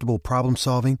adaptable problem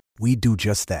solving, we do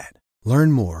just that.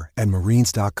 Learn more at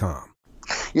Marines.com.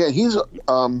 Yeah, he's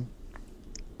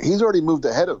already moved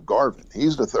ahead of Garvin.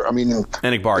 He's the third. I mean,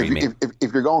 Enagbari,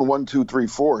 if you're going 1, 2, 3,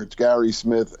 4, it's Gary,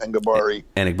 Smith, Enagbari,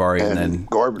 and then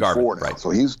Garvin 4 now. Right.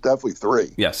 So he's definitely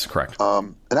 3. Yes, correct.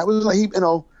 And that was like,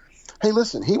 hey,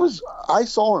 listen, I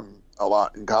saw him a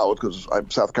lot in college because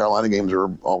South Carolina games are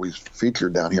always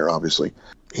featured down here, obviously.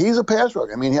 He's a pass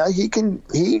rusher. I mean,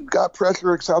 he got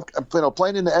pressure at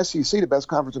playing in the SEC, the best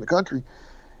conference in the country.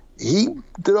 He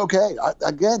did okay.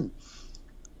 Again,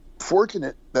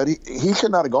 fortunate that he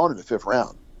should not have gone in the 5th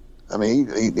round. I mean,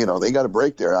 they got a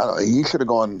break there. He should have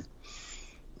gone,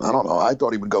 I don't know. I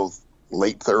thought he would go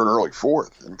late 3rd, early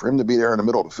 4th. And for him to be there in the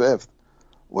middle of the 5th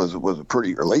was a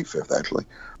pretty, or late 5th, actually.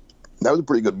 That was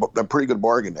a pretty good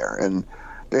bargain there. And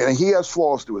he has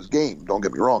flaws to his game. Don't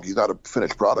get me wrong. He's not a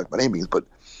finished product by any means, but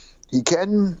he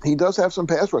does have some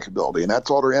pass rush ability, and that's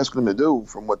all they're asking him to do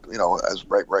from what, as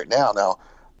right now. Now,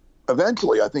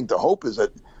 eventually, I think the hope is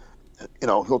that,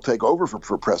 he'll take over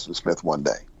for Preston Smith one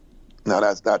day. Now,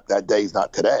 that day's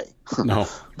not today. No.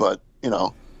 But,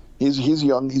 he's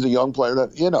young. He's a young player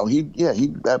that,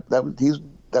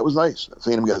 that was nice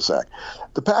seeing him get a sack.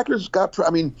 The Packers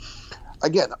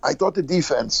again, I thought the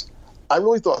defense, I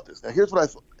really thought this. Now, here's what I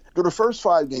thought. Through the first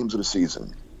 5 games of the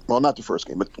season, well, not the first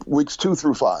game, but weeks 2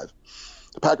 through 5,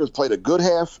 the Packers played a good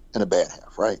half and a bad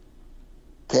half, right?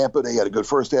 Tampa, they had a good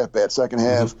first half, bad second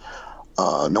half.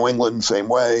 New England, same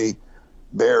way.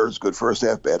 Bears, good first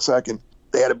half, bad second.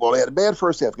 They had a bad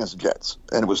first half against the Jets,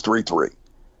 and it was 3-3.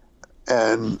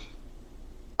 And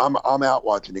I'm out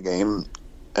watching the game,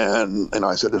 and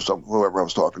I said to whoever I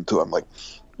was talking to, I'm like,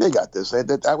 they got this.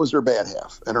 That was their bad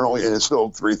half, and it's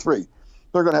still 3-3.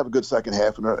 They're going to have a good second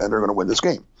half, and they're going to win this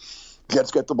game.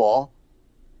 Jets get the ball.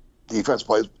 Defense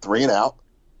plays 3 and out.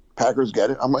 Packers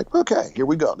get it. I'm like, okay, here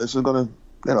we go. This is going to,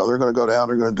 they're going to go down.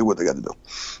 They're going to do what they got to do.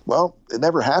 Well, it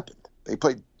never happened. They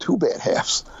played 2 bad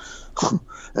halves.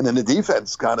 And then the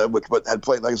defense kind of, but had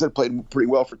played, like I said, played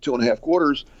pretty well for 2.5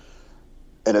 quarters.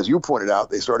 And as you pointed out,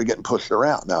 they started getting pushed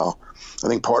around. Now, I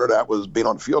think part of that was being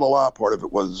on the field a lot. Part of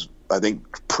it was, I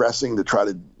think, pressing to try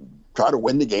to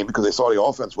win the game because they saw the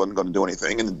offense wasn't going to do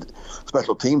anything. And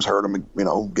special teams hurt them,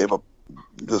 gave up.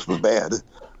 This was bad.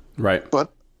 Right.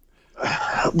 But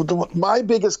my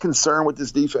biggest concern with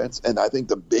this defense, and I think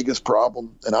the biggest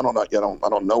problem, and I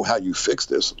don't know how you fix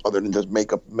this other than just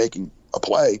making a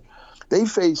play. They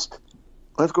faced,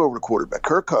 let's go over the quarterback,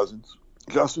 Kirk Cousins,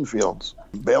 Justin Fields,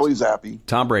 Bailey Zappi,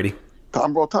 Tom Brady.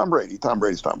 Tom Brady. Tom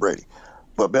Brady's Tom Brady.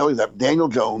 But Bailey Zappi, Daniel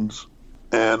Jones,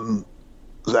 and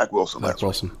Zach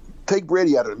Wilson. Take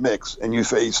Brady out of the mix, and you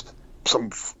faced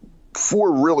some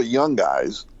 4 really young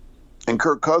guys, and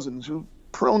Kirk Cousins, who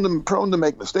prone to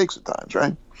make mistakes at times,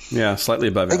 right? Yeah, slightly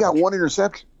above They average. got 1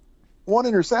 interception. 1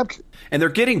 interception. And they're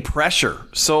getting pressure.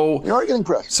 So they are getting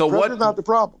pressure. So Pressure's not the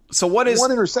problem. So what is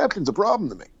 1 interception's a problem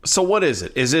to me. So what is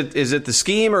it? Is it the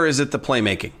scheme or is it the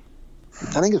playmaking?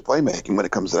 I think it's playmaking when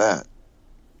it comes to that.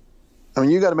 I mean,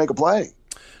 you got to make a play.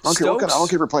 I don't care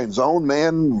if you're playing zone,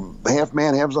 man, half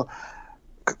zone.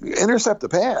 Intercept the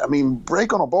pass. I mean,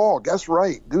 break on a ball, guess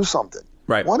right, do something.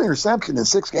 Right. 1 interception in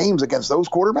 6 games against those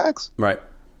quarterbacks? Right.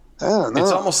 I don't know.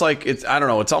 It's almost like it's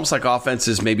almost like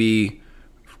offenses maybe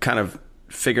kind of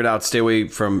figured out stay away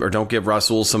from or don't give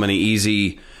Russell so many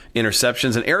easy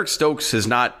interceptions. And Eric Stokes has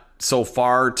not so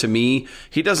far to me.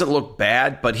 He doesn't look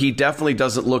bad, but he definitely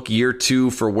doesn't look year 2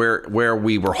 for where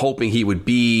we were hoping he would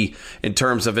be in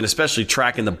terms of, and especially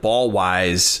tracking the ball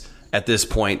wise at this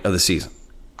point of the season.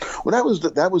 Well,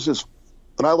 that was his,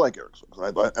 and I like Erickson,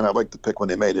 and I like the pick when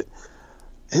they made it.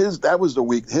 His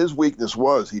weakness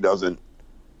was he's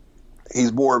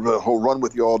more of he'll run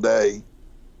with you all day,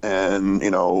 and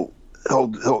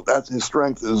that's his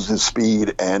strength is his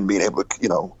speed and being able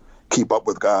to keep up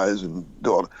with guys and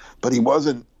do it. But he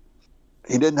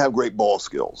didn't have great ball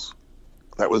skills.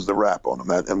 That was the rap on him,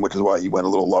 and which is why he went a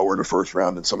little lower in the first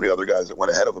round than some of the other guys that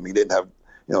went ahead of him. He didn't have,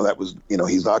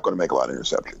 he's not going to make a lot of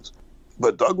interceptions.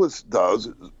 But Douglas does,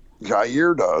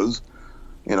 Jair does,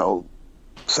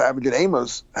 Savage and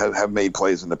Amos have made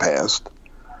plays in the past.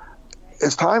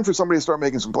 It's time for somebody to start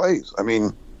making some plays. I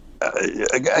mean,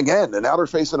 again, and now they're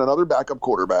facing another backup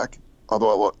quarterback.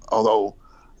 Although,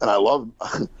 and I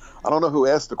don't know who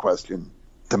asked the question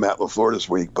to Matt LaFleur this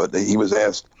week, but he was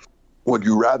asked, would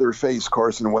you rather face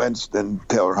Carson Wentz than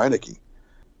Taylor Heineke?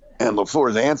 And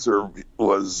LaFleur's answer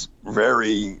was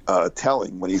very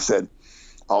telling when he said,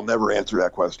 I'll never answer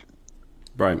that question.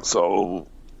 Right. So,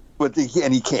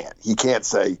 and he can't. He can't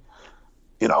say,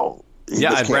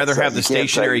 I'd rather have the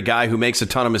stationary guy who makes a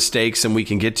ton of mistakes and we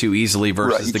can get to easily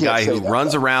versus the guy who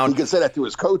runs around. He can say that to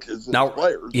his coaches and his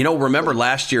players. Remember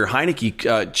last year,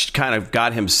 Heineke kind of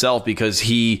got himself because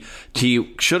he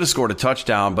should have scored a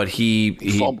touchdown, but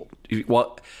he fumbled.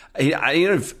 He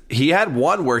had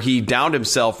one where he downed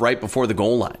himself right before the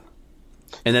goal line,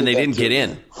 and then they didn't get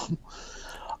in.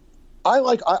 I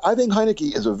think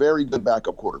Heineke is a very good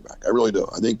backup quarterback. I really do.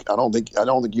 I don't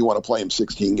think you want to play him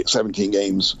 17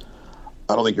 games.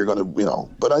 I don't think you're going to,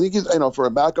 but I think he's, for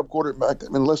a backup quarterback. I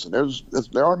mean, listen,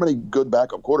 there aren't many good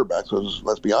backup quarterbacks. Because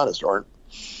let's be honest, there aren't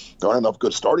enough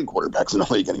good starting quarterbacks in the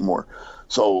league anymore.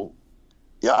 So,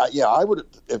 I would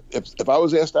if I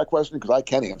was asked that question, because I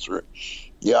can answer it.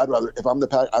 Yeah, I'd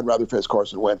rather face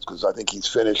Carson Wentz because I think he's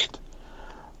finished.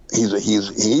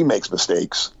 He makes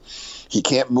mistakes. He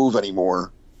can't move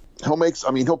anymore. He'll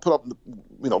put up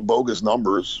bogus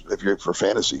numbers for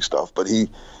fantasy stuff, but he's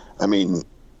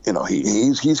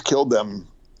killed them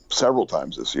several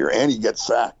times this year, and he gets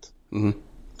sacked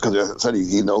because as I said,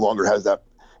 he no longer has that.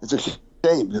 It's a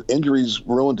shame. Injuries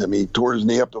ruined him. He tore his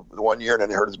knee up the 1 year, and then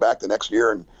he hurt his back the next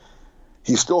year, and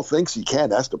he still thinks he can.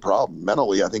 That's the problem.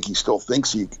 Mentally, I think he still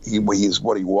thinks he's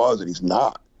what he was, and he's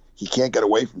not. He can't get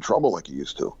away from trouble like he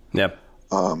used to. Yep.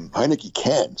 Heineke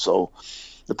can. So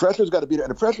the pressure's got to be there,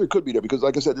 and the pressure could be there because,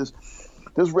 like I said, this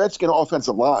Redskin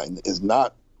offensive line is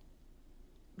not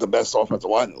the best offensive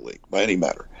line in the league by any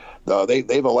matter.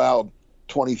 They've allowed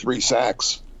 23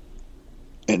 sacks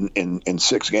in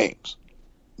 6 games.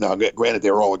 Now, granted,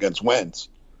 they were all against Wentz.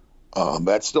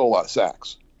 That's still a lot of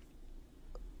sacks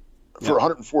for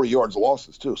 140 yards of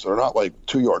losses too. So they're not like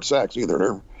 2-yard sacks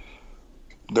either.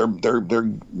 They're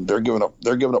giving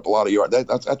up a lot of yards.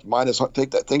 That's minus.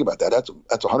 Think about that. That's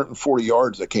 140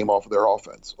 yards that came off of their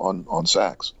offense on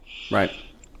sacks. Right.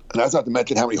 And that's not to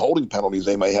mention how many holding penalties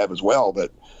they may have as well.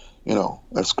 But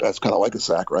that's kind of like a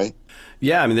sack, right?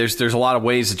 Yeah, I mean, there's a lot of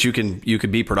ways that you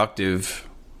could be productive.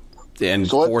 And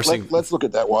so let's look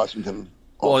at that Washington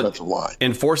offensive line.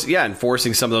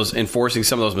 Enforcing some of those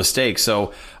mistakes.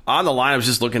 So on the line, I was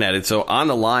just looking at it. So on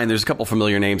the line, there's a couple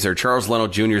familiar names there. Charles Leno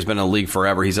Jr. has been in the league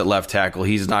forever. He's at left tackle.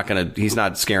 He's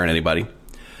not scaring anybody.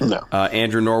 No.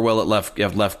 Andrew Norwell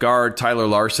at left guard. Tyler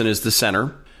Larson is the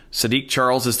center. Sadiq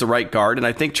Charles is the right guard, and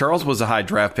I think Charles was a high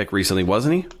draft pick recently,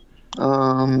 wasn't he?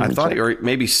 I thought, or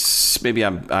maybe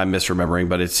I'm misremembering,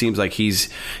 but it seems like he's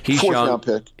young.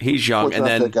 Pick. He's young, and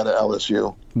then pick out of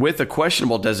LSU with a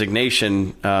questionable designation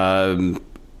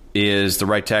is the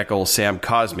right tackle Sam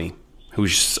Cosmi,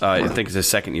 who's I think is his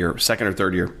second or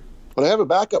third year. But I have a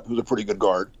backup who's a pretty good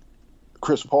guard,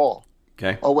 Chris Paul.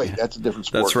 Okay. Oh wait, that's a different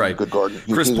sport. That's right. Good guard.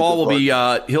 Chris Paul will be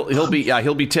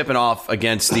he'll be tipping off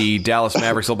against the Dallas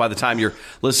Mavericks. So by the time you're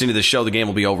listening to the show, the game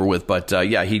will be over with. But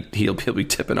he'll be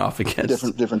tipping off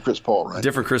against different Chris Paul, right?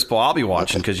 Different Chris Paul. I'll be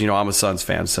watching because I'm a Suns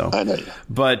fan. So I know.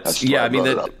 But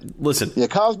listen. Yeah,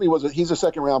 Cosmi he's a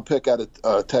second round pick out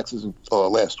of Texas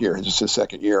last year. It's just his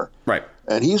second year, right?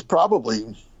 And he's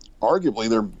probably, arguably,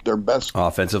 their best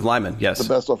offensive lineman. Yes,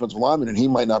 the best offensive lineman, and he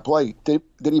might not play. Did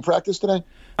he practice today?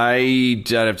 I'd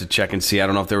have to check and see. I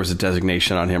don't know if there was a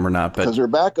designation on him or not. But because their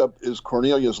backup is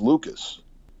Cornelius Lucas.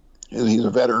 He's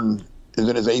a veteran. He's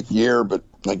in his 8th year, but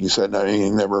like you said, he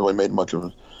never really made much of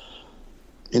it.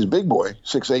 He's a big boy,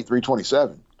 6'8",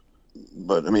 327.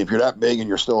 But, I mean, if you're that big and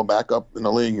you're still a backup in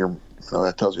the league,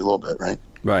 that tells you a little bit, right?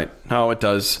 Right. No, it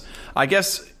does. I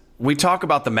guess we talk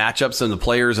about the matchups and the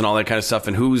players and all that kind of stuff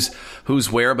and who's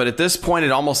where, but at this point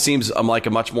it almost seems like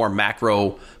a much more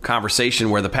macro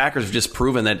conversation where the Packers have just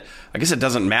proven that I guess it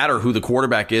doesn't matter who the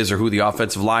quarterback is or who the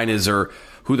offensive line is or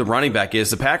who the running back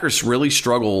is. The Packers really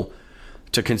struggle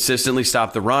to consistently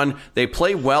stop the run. They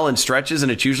play well in stretches,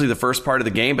 and it's usually the first part of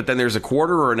the game, but then there's a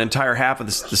quarter or an entire half of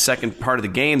the second part of the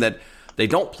game that they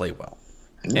don't play well.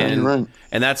 And right.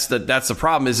 And that's the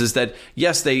problem is that,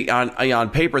 yes, they on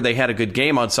paper they had a good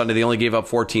game on Sunday. They only gave up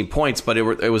 14 points, but it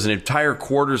was an entire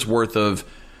quarter's worth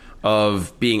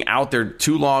of being out there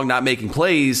too long, not making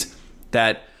plays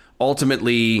that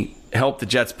ultimately helped the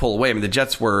Jets pull away. I mean, the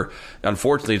Jets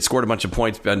unfortunately, had scored a bunch of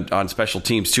points on special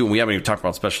teams too, and we haven't even talked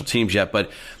about special teams yet.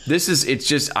 But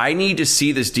I need to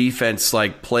see this defense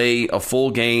play a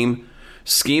full game,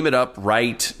 scheme it up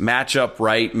right, match up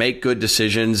right, make good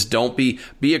decisions. Don't be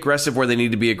aggressive where they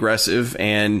need to be aggressive,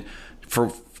 and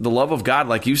for the love of God,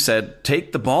 like you said,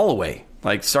 take the ball away.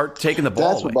 Start taking the ball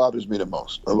away. That's what bothers me the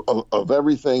most of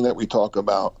everything that we talk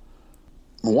about.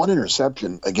 One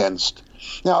interception against.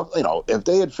 Now, if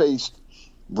they had faced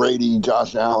Brady,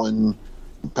 Josh Allen,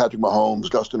 Patrick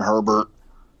Mahomes, Justin Herbert,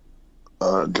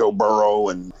 Joe Burrow,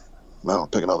 and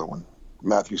pick another one,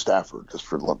 Matthew Stafford, just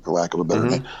for lack of a better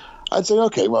name, I'd say,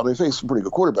 okay, well, they faced some pretty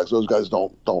good quarterbacks. Those guys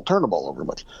don't turn the ball over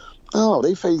much. No,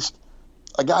 they faced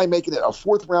a guy a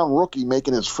fourth-round rookie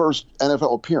making his first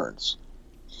NFL appearance.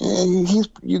 And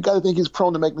you got to think he's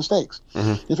prone to make mistakes.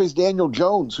 They faced Daniel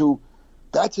Jones, who.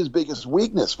 That's his biggest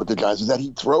weakness with the Giants is that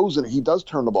he throws and he does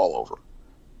turn the ball over.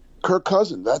 Kirk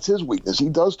Cousins, that's his weakness. He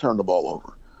does turn the ball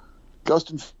over.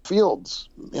 Justin Fields,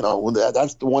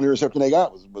 that's the one interception they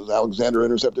got was Alexander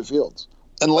intercepted Fields.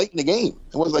 And late in the game,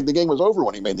 it wasn't like the game was over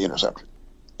when he made the interception.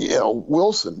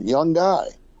 Wilson, young guy.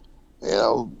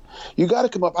 You got to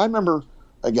come up. I remember,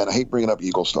 again, I hate bringing up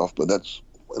Eagle stuff, but that's,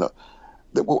 I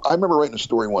remember writing a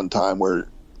story one time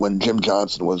when Jim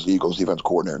Johnson was the Eagles defense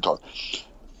coordinator and talking.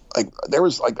 I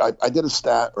did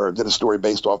a story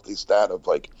based off the stat of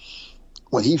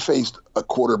when he faced a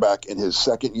quarterback in his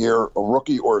second year, a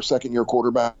rookie or a second year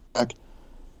quarterback,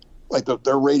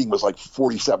 their rating was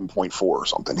 47.4 or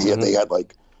something. They had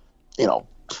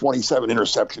 27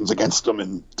 interceptions against them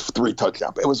and 3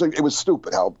 touchdowns. It was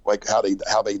stupid how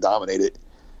they dominated,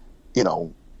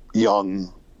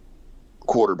 young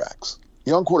quarterbacks.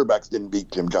 Young quarterbacks didn't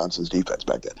beat Jim Johnson's defense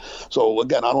back then. So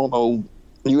again, I don't know.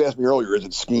 You asked me earlier, is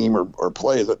it scheme or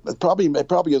play? It probably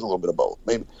is a little bit of both.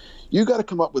 Maybe you got to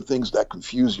come up with things that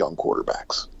confuse young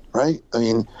quarterbacks, right? I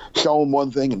mean, show them one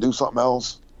thing and do something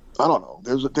else. I don't know.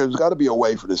 There's got to be a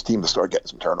way for this team to start getting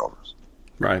some turnovers.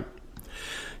 Right.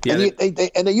 Yeah.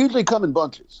 And they usually come in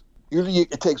bunches. Usually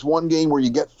it takes one game where you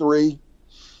get 3,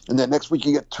 and then next week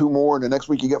you get 2 more, and the next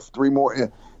week you get 3 more.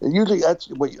 And usually that's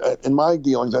in my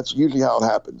dealings. That's usually how it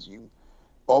happens.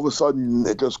 All of a sudden,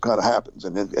 it just kind of happens,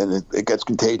 and it gets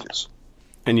contagious.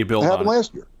 And you build on it. It happened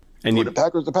last year. And the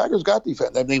Packers got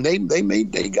defense. I mean,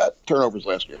 they got turnovers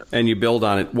last year. And you build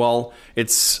on it. Well,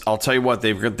 I'll tell you what,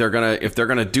 if they're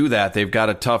gonna do that, they've got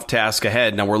a tough task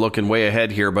ahead. Now we're looking way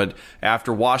ahead here, but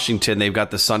after Washington, they've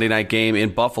got the Sunday night game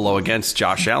in Buffalo against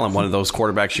Josh Allen, one of those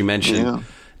quarterbacks you mentioned,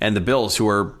 and the Bills, who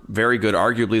are very good,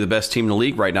 arguably the best team in the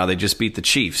league right now. They just beat the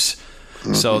Chiefs.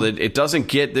 So that it doesn't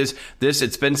get this.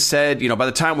 It's been said, by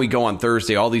the time we go on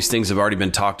Thursday, all these things have already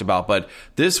been talked about. But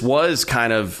this was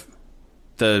kind of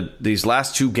these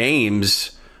last 2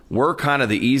 games were kind of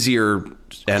the easier,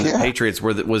 and the Patriots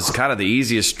was kind of the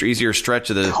easier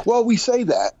stretch of the. Well, we say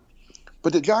that,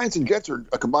 but the Giants and Jets are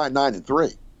a combined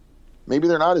 9-3. Maybe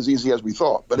they're not as easy as we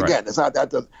thought. But again, it's not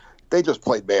that they just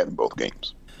played bad in both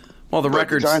games. Well,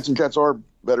 the Giants and Jets are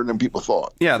better than people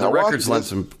thought. Yeah, the records lend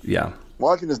some. Yeah.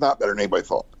 Washington is not better than anybody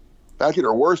thought. Actually,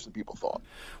 they're worse than people thought.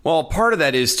 Well, part of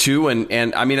that is too,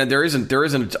 and I mean there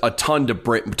isn't a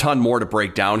ton more to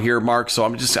break down here, Mark. So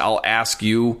I'll ask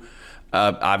you.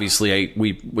 Obviously,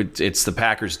 it's the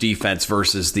Packers defense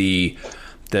versus the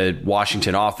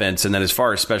Washington offense, and then as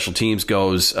far as special teams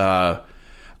goes, I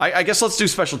guess let's do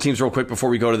special teams real quick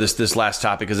before we go to this last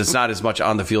topic, because it's not as much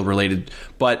on the field related,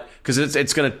 but because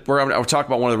I'll talk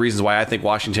about one of the reasons why I think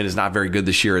Washington is not very good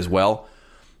this year as well.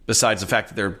 Besides the fact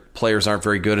that their players aren't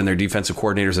very good and their defensive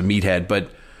coordinator's a meathead. But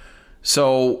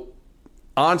so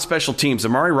on special teams,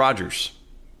 Amari Rodgers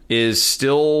is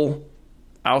still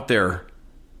out there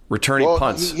returning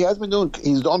punts. He has been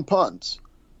he's done punts.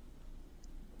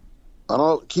 I don't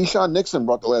know. Keyshawn Nixon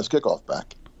brought the last kickoff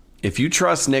back. If you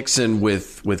trust Nixon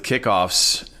with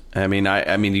kickoffs, I mean,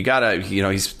 you gotta,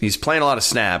 he's playing a lot of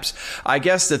snaps. I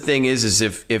guess the thing is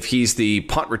if he's the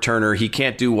punt returner, he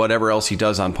can't do whatever else he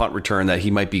does on punt return that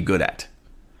he might be good at.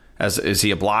 Is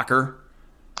he a blocker?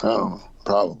 Oh,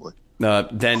 probably.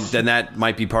 then that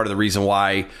might be part of the reason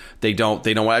why they don't.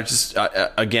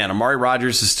 Again, Amari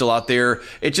Rodgers is still out there.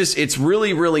 It's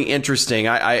really, really interesting.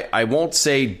 I won't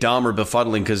say dumb or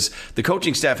befuddling because the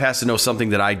coaching staff has to know something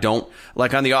that I don't.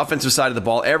 Like on the offensive side of the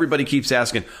ball, everybody keeps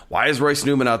asking, why is Royce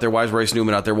Newman out there? Why is Royce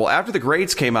Newman out there? Well, after the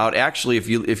grades came out, actually, if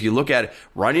you look at it,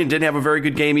 Runyon didn't have a very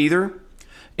good game either,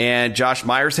 and Josh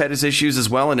Myers had his issues as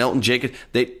well, and Elton Jenkins.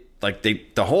 The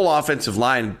whole offensive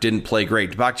line didn't play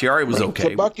great. Bakhtiari was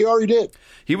okay. Bakhtiari did.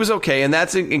 He was okay, and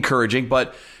that's encouraging.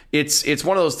 But it's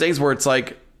one of those things where it's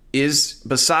like, is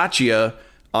Bisaccia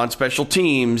on special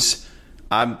teams?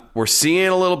 We're seeing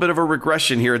a little bit of a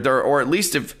regression here, or at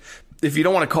least if you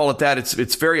don't want to call it that,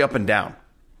 it's very up and down.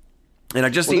 And I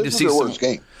just need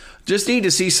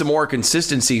to see some more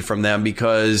consistency from them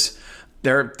because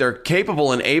they're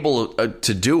capable and able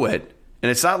to do it,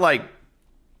 and it's not like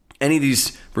any of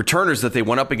these returners that they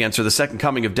went up against are the second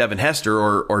coming of Devin Hester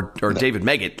or David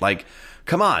Meggett. Like,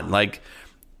 come on, like,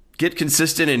 get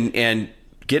consistent and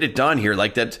get it done here.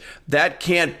 Like that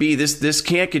can't be this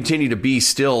can't continue to be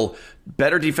still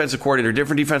better defensive coordinator,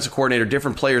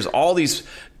 different players. All these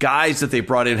guys that they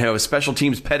brought in have a special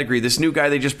teams pedigree. This new guy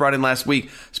they just brought in last week,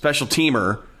 special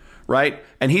teamer, right?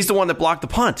 And he's the one that blocked the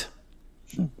punt,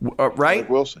 right? Like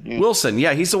Wilson, yeah. Wilson,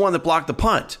 yeah, he's the one that blocked the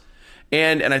punt.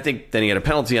 And I think then he had a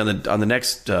penalty on the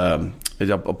next a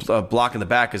block in the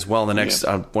back as well in the next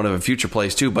one of the future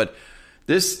plays too. But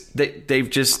this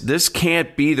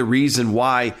can't be the reason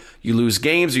why you lose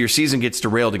games or your season gets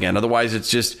derailed again. Otherwise,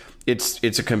 it's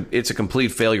a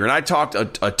complete failure. And I talked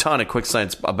a ton at Quick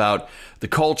Slants about the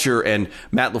culture and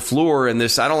Matt LaFleur and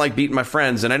this. I don't like beating my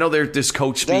friends, and I know they're this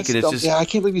coach speak, and it's just I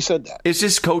can't believe you said that. It's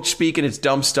just coach speak, and it's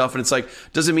dumb stuff, and it's like,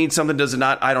 does it mean something? Does it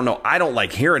not? I don't know. I don't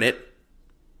like hearing it.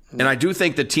 And I do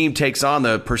think the team takes on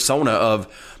the persona of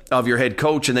your head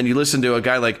coach, and then you listen to a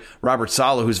guy like Robert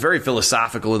Saleh, who's very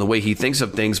philosophical in the way he thinks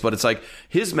of things, but it's like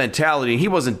his mentality, he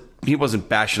wasn't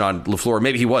bashing on LaFleur.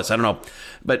 Maybe he was, I don't know.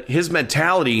 But his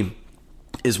mentality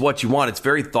is what you want. It's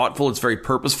very thoughtful, it's very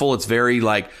purposeful, it's very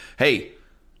like, hey,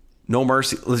 no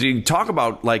mercy. You talk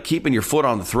about like keeping your foot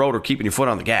on the throat or keeping your foot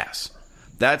on the gas.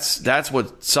 That's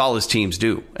what Saleh's teams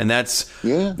do, and that's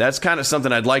kind of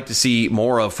something I'd like to see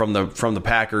more of from the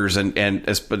Packers. And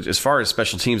as far as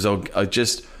special teams, though,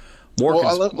 just more.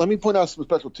 Well, let me point out some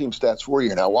special team stats for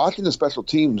you. Now, Washington special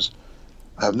teams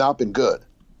have not been good.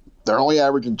 They're only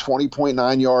averaging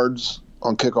 20.9 yards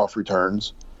on kickoff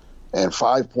returns and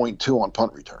 5.2 on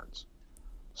punt returns.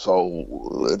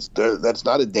 So that's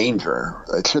not a danger.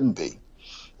 It shouldn't be.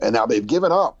 And now they've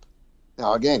given up.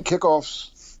 Now again, kickoffs.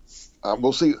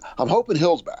 We'll see. I'm hoping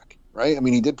Hill's back, right? I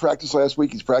mean, he did practice last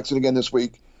week. He's practicing again this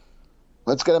week.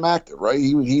 Let's get him active, right?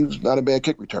 He's not a bad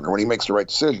kick returner when he makes the right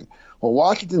decision. Well,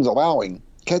 Washington's allowing,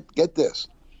 get this.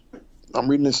 I'm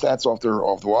reading the stats off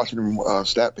the Washington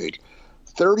stat page.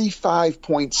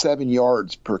 35.7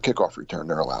 yards per kickoff return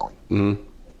they're allowing. Mm-hmm.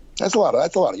 That's a lot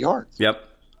of yards. Yep.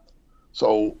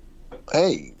 So,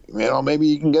 hey, maybe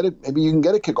you can get it. Maybe you can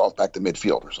get a kickoff back to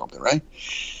midfield or something, right?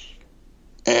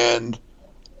 And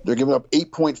they're giving up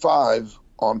 8.5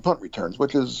 on punt returns,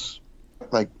 which is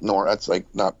that's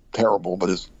not terrible, but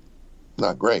it's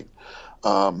not great.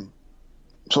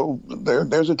 So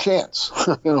there's a chance.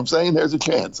 You know what I'm saying? There's a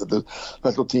chance that the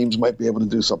special teams might be able to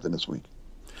do something this week.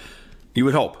 You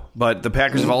would hope, but the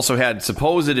Packers have also had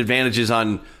supposed advantages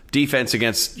on defense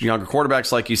against younger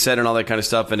quarterbacks, like you said, and all that kind of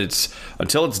stuff. And it's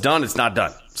until it's done, it's not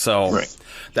done. So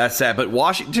That's that. But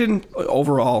Washington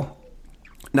overall,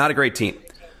 not a great team.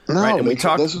 No, right? And we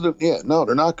talked.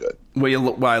 They're not good.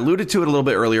 Well, I alluded to it a little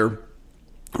bit earlier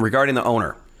regarding the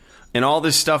owner and all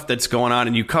this stuff that's going on,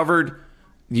 and you covered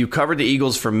the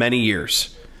Eagles for many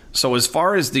years. So as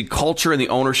far as the culture and the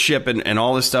ownership and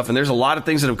all this stuff, and there's a lot of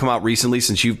things that have come out recently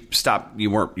since you've stopped.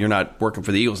 You're not working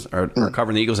for the Eagles or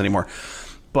covering the Eagles anymore.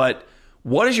 But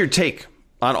what is your take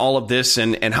on all of this,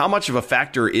 and how much of a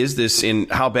factor is this in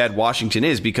how bad Washington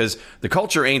is? Because the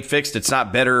culture ain't fixed, it's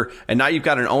not better, and now you've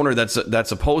got an owner that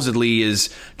supposedly is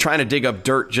trying to dig up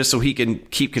dirt just so he can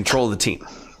keep control of the team.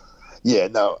 Yeah,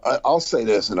 no, I'll say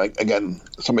this, and again,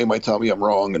 somebody might tell me I'm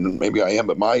wrong, and maybe I am,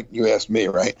 but you asked me,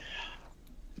 right?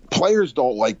 Players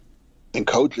don't like, and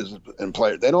coaches and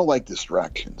players, they don't like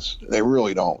distractions. They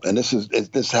really don't, and this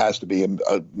has to be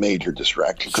a major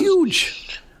distraction.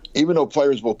 Huge. Even though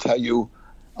players will tell you,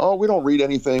 oh, we don't read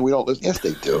anything, we don't listen. Yes,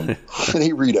 they do.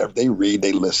 They read,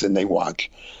 they listen, they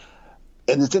watch.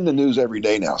 And it's in the news every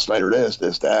day now. Snyder this,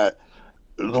 that.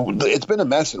 It's been a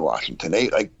mess in Washington.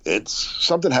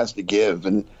 Something has to give.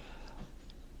 And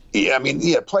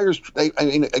players,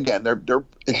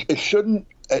 it shouldn't,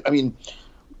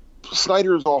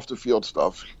 Snyder's off the field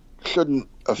stuff shouldn't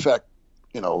affect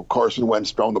Carson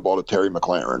Wentz throwing the ball to Terry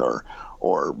McLaurin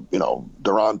or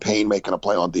Daron Payne making a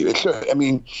play on defense. I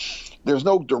mean, there's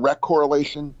no direct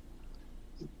correlation,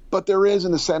 but there is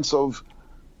in the sense of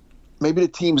maybe the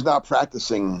team's not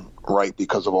practicing right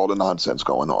because of all the nonsense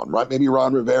going on, right? Maybe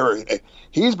Ron Rivera,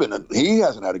 he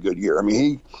hasn't had a good year. I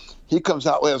mean, he comes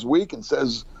out last week and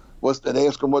says, they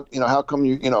ask him how come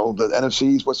the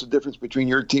NFC's, what's the difference between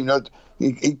your team?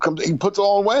 He puts it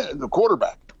all away, the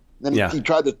quarterback. Then he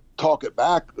tried to talk it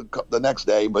back the next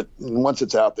day, but once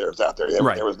it's out there, it's out there.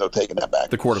 There was no taking that back.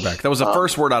 The quarterback. That was the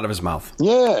first word out of his mouth.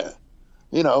 Yeah.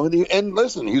 And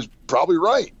listen, he's probably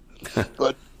right.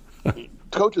 But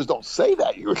coaches don't say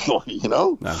that usually,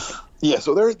 No. Yeah,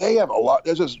 so they have a lot.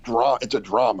 There's just drama. It's a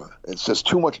drama. It's just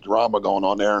too much drama going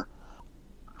on there.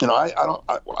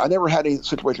 I never had a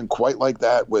situation quite like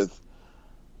that with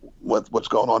what's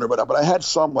going on there, but I had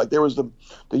some, like there was the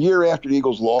year after the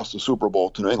Eagles lost the Super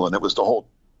Bowl to New England. It was the whole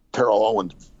Terrell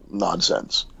Owens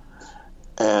nonsense,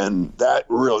 and that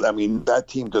that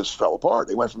team just fell apart.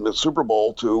 They went from the Super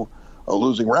Bowl to a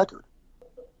losing record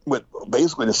with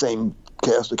basically the same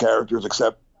cast of characters,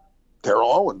 except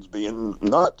Terrell Owens being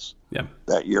nuts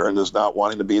that year and just not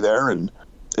wanting to be there, and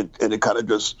it kind of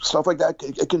just stuff like that.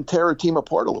 It can tear a team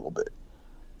apart a little bit,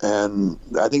 and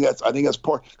I think that's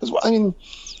part. Because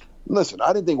listen,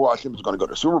 I didn't think Washington was going to go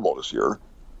to the Super Bowl this year,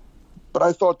 but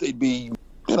I thought they'd be.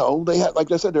 They had,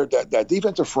 like I said, that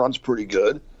defensive front's pretty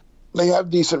good. They have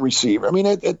decent receiver. I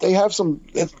mean, they have some.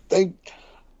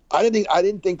 I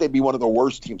didn't think they'd be one of the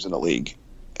worst teams in the league,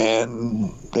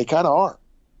 and they kind of are.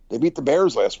 They beat the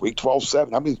Bears last week,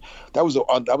 12-7. I mean, that was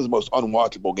the most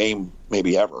unwatchable game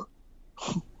maybe ever.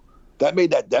 That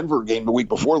made that Denver game the week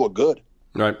before look good.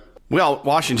 Right. Well,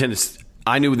 Washington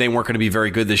I knew they weren't going to be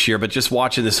very good this year, but just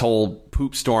watching this whole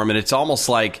poop storm, and it's almost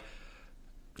like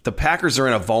the Packers are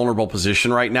in a vulnerable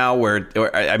position right now where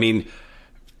I mean,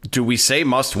 do we say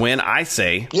must win? I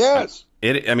say yes.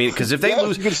 Because if they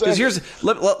lose, because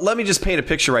let me just paint a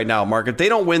picture right now, Mark. If they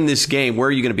don't win this game, where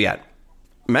are you going to be at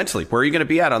mentally? Where are you going to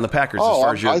be at on the Packers?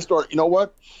 I start. You know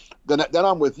what? Then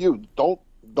I'm with you.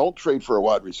 Don't trade for a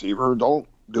wide receiver. Don't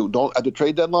at the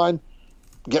trade deadline.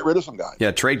 Get rid of some guys.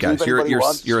 Yeah, trade guys.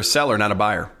 You're a seller, not a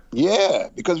buyer. Yeah,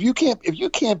 because if you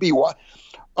can't be all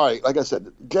right. Like I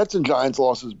said, Jets and Giants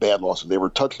losses, bad losses. They were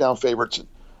touchdown favorites,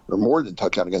 or more than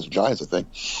touchdown against the Giants, I think.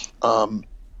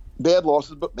 Bad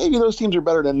losses, but maybe those teams are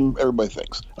better than everybody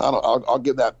thinks. I'll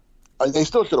give that. They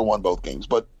still should have won both games,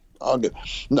 but I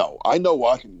know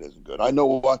Washington isn't good. I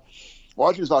know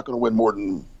Washington's not going to win more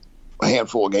than a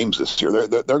handful of games this year.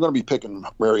 They're going to be picking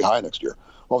very high next year.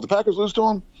 Well, if the Packers lose to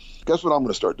them, guess what I'm going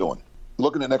to start doing?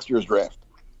 Looking at next year's draft.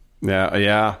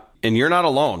 Yeah. And you're not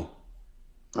alone.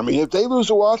 I mean, if they lose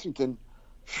to Washington,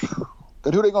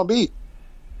 then who are they going to beat?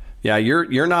 Yeah,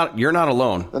 you're not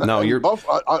alone.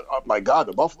 My God,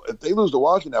 the Buffalo. If they lose to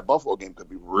Washington, that Buffalo game could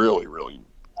be really, really.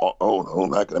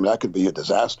 That could be a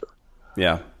disaster.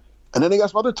 Yeah. And then they got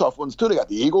some other tough ones too. They got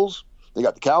the Eagles. They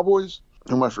got the Cowboys.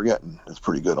 Who am I forgetting? It's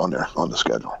pretty good on the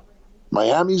schedule.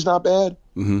 Miami's not bad.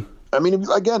 Mm-hmm. I mean,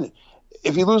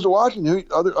 if you lose to Washington,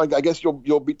 I guess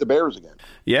you'll beat the Bears again.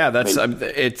 Yeah, that's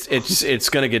it's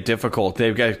going to get difficult.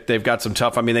 They've got some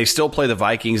tough. I mean, they still play the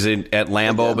Vikings at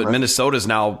Lambeau, but right. Minnesota's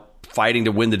now fighting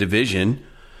to win the division.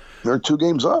 They're 2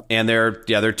 games up, and they're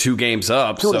 2 games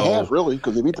up. 2.5 really,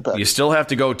 because they beat the Packers. You still have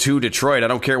to go to Detroit. I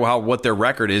don't care what their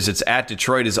record is. It's at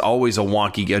Detroit is always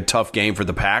a tough game for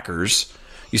the Packers.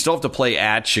 You still have to play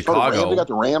at Chicago. They got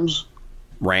the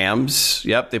Rams.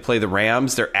 Yep, they play the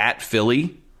Rams. They're at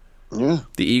Philly. Yeah,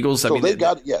 the Eagles.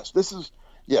 This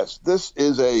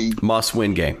is a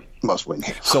must-win game. Must-win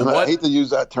game. So I hate to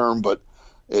use that term, but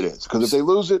it is, because if they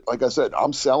lose it, like I said,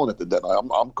 I'm selling it to deadline.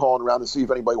 I'm calling around to see if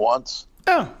anybody wants.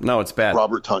 Oh no, it's bad.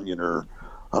 Robert Tonyan, or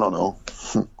I don't know.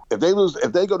 If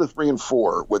they go to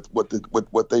 3-4 with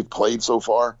what they've played so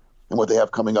far and what they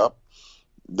have coming up,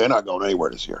 they're not going anywhere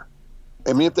this year.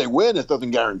 I mean, if they win, it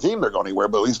doesn't guarantee them they're going anywhere,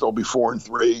 but at least they'll be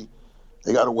 4-3.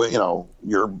 They got to win.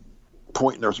 You're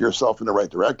pointing yourself in the right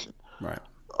direction. Right.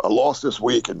 A loss this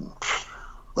week, and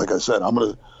like I said,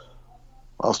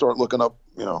 I'll start looking up.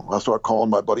 I'll start calling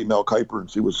my buddy Mel Kiper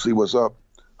and see what's up.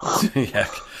 Yeah.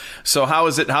 So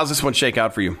how's this one shake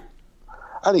out for you?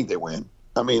 I think they win.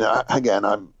 I mean,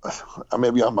 I'm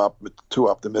too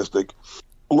optimistic.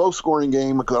 Low scoring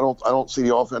game, because I don't see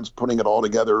the offense putting it all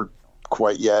together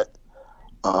quite yet.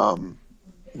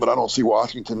 But I don't see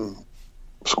Washington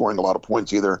scoring a lot of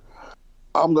points either.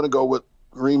 I'm going to go with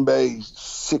Green Bay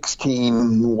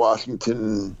 16,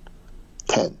 Washington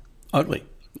 10. Ugly.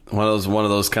 One of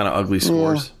those kind of ugly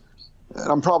scores. Yeah.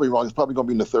 And I'm probably wrong. It's probably going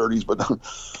to be in the 30s, but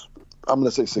I'm going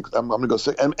to say 6. I'm going to go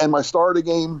 6. And my star of the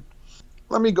game,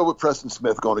 Let me go with Preston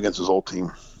Smith going against his old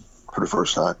team for the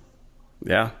first time.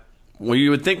 Yeah. Well,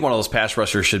 you would think one of those pass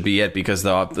rushers should be it because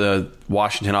the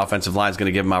Washington offensive line is going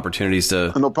to give him opportunities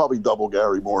to. And they'll probably double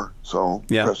Gary Moore, so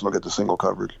Preston will get the single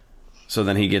coverage. So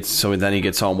then he gets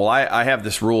home. Well, I have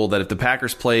this rule that if the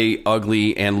Packers play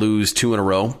ugly and lose 2 in a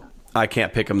row, I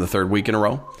can't pick them the third week in a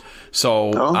row.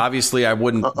 So obviously I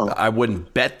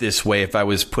wouldn't bet this way if I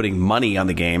was putting money on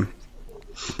the game,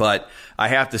 but I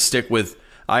have to stick with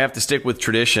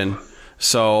tradition.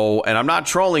 So, and I'm not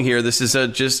trolling here. This is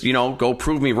just go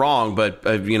prove me wrong, but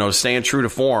staying true to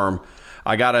form,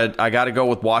 I gotta go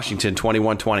with Washington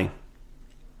 21-20.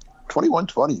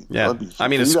 21-20. Yeah, I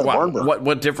mean,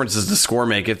 what difference does the score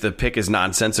make if the pick is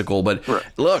nonsensical? But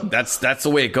look, that's the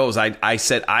way it goes. I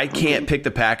said I can't pick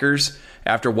the Packers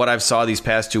after what I've saw these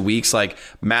past 2 weeks. Like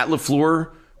Matt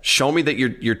LaFleur, show me that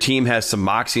your team has some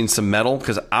moxie and some mettle,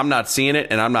 because I'm not seeing it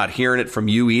and I'm not hearing it from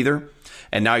you either.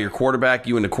 And now you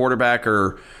and the quarterback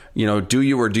are, do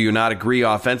you or do you not agree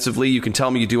offensively? You can tell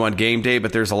me you do on game day,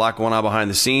 but there's a lot going on behind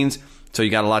the scenes. So you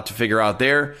got a lot to figure out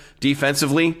there.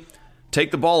 Defensively,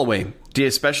 take the ball away.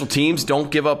 Special teams, don't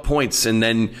give up points, and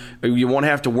then you won't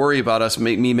have to worry about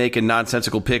me making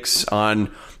nonsensical picks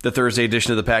on the Thursday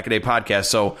edition of the Pack-A-Day podcast.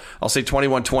 So I'll say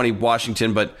 21-20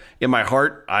 Washington, but in my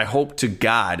heart, I hope to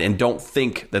God and don't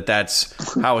think that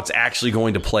that's how it's actually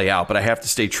going to play out. But I have to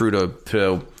stay true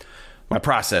to my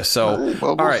process. So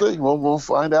we'll see. We'll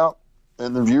find out.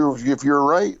 And if you're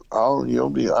right,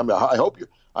 I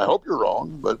hope you're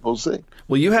wrong, but we'll see.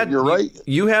 Well, you're right.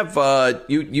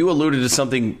 You alluded to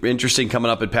something interesting coming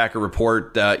up at Packer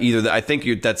Report. I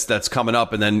think that's coming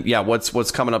up, and then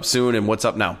what's coming up soon and what's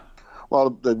up now?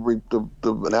 Well, the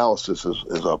analysis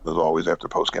is up as always after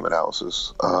post game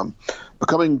analysis. But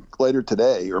coming later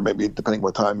today, or maybe depending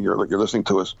what time you're listening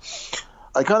to us,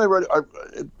 I kind of read.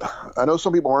 I know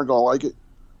some people aren't going to like it.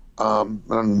 I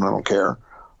don't care,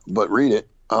 but read it.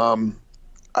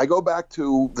 I go back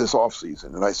to this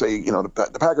offseason, and I say,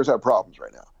 the Packers have problems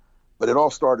right now. But it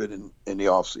all started in the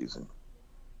offseason.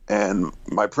 And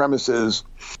my premise is,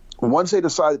 once they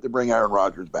decided to bring Aaron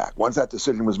Rodgers back, once that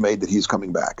decision was made that he's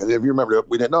coming back, and if you remember,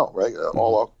 we didn't know, right?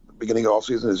 All beginning of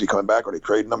offseason, is he coming back? Are they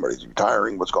trading him? Are they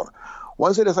retiring? What's going on?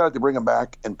 Once they decided to bring him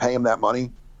back and pay him that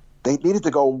money, they needed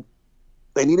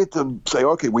to say,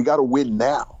 okay, we got to win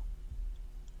now,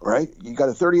 right? You got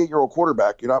a 38-year-old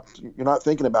quarterback. You're not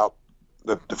thinking about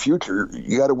the future.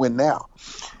 You got to win now.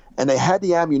 And they had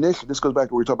the ammunition. This goes back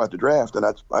to what we were talking about the draft, and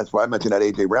that's why I mentioned that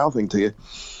A.J. Brown thing to you.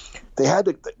 They had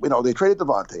to, they traded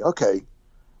Devontae. Okay,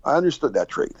 I understood that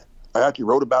trade. I actually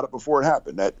wrote about it before it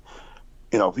happened, that,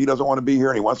 if he doesn't want to be here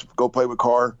and he wants to go play with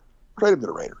Carr, trade him to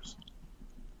the Raiders.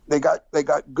 They got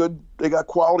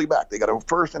quality back. They got a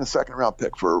first and a second round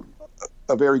pick for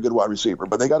a very good wide receiver,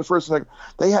 but they got a first and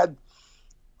second.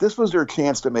 This was their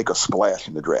chance to make a splash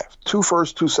in the draft. 2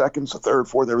 firsts, 2 seconds, a third,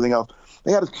 fourth, everything else.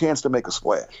 They had a chance to make a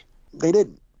splash. They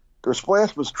didn't. Their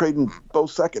splash was trading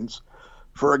those seconds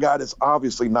for a guy that's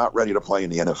obviously not ready to play in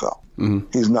the NFL.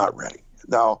 Mm-hmm. He's not ready.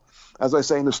 Now, as I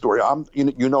say in the story, I'm the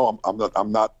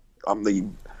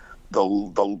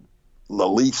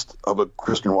least of a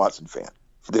Christian Watson fan.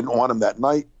 Didn't want him that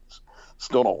night.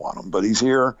 Still don't want him, but he's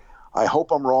here. I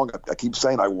hope I'm wrong. I keep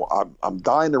saying I'm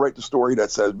dying to write the story that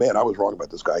says, man, I was wrong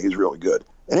about this guy. He's really good.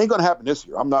 It ain't going to happen this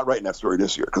year. I'm not writing that story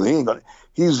this year because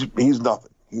he's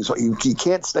nothing. He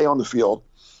can't stay on the field.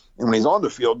 And when he's on the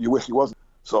field, you wish he wasn't.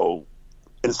 So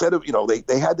instead of,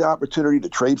 they had the opportunity to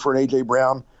trade for an A.J.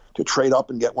 Brown, to trade up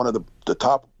and get one of the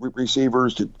top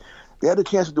receivers. They had a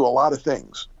chance to do a lot of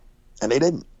things, and they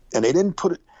didn't. And they didn't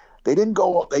put it. They didn't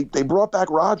go. They brought back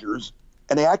Rodgers,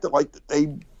 and they acted like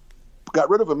they got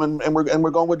rid of him, and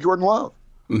we're going with Jordan Love.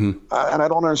 Mm-hmm. And I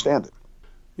don't understand it.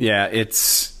 Yeah,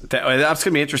 that's going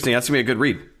to be interesting. That's going to be a good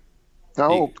read.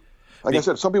 No, I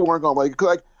said, some people weren't going to like it,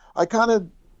 because I kind of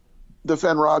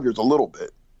defend Rodgers a little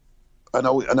bit. I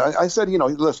know, and I said,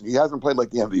 listen, he hasn't played like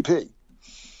the MVP,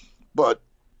 but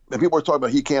and people are talking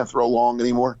about he can't throw long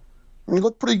anymore. I mean,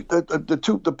 looked pretty.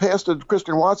 The pass to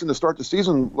Christian Watson to start the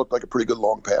season looked like a pretty good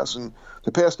long pass, and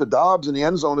the pass to Dobbs in the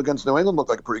end zone against New England looked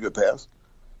like a pretty good pass.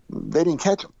 They didn't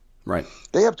catch him. Right.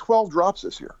 They have 12 drops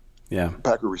this year. Yeah.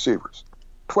 Packer receivers,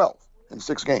 12 in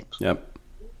 6 games. Yep.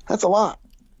 That's a lot,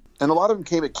 and a lot of them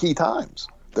came at key times.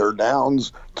 Third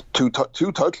downs, two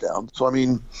touchdowns. So I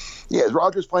mean, yeah, is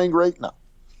Rodgers playing great? No,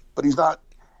 but he's not.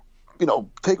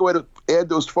 Add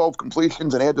those 12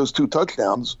 completions and add those 2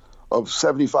 touchdowns of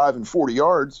 75 and 40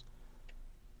 yards,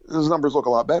 his numbers look a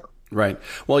lot better. Right.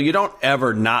 Well, you don't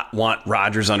ever not want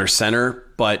Rodgers under center,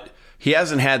 but he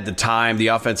hasn't had the time. The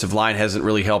offensive line hasn't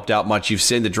really helped out much. You've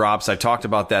seen the drops. I talked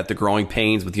about that, the growing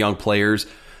pains with young players.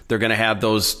 they're going to have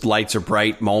those lights are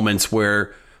bright moments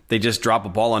where they just drop a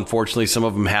ball. Unfortunately, some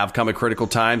of them have come at critical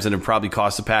times and have probably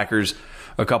cost the Packers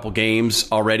a couple games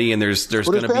already. And there's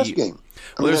going to be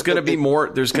there's going to be more.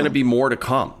 There's going to be more to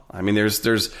come. I mean, there's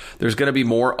going to be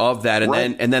more of that.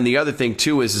 And then the other thing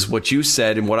too is what you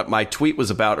said and what my tweet was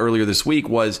about earlier this week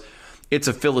was it's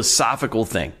a philosophical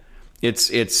thing.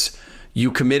 It's you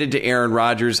committed to Aaron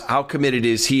Rodgers. How committed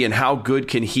is he, and how good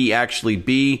can he actually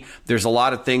be? There's a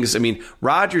lot of things. I mean,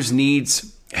 Rodgers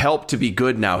needs help to be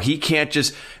good now. He can't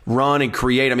just run and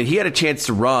create. I mean, he had a chance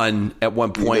to run at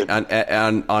one point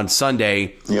on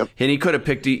Sunday, and he could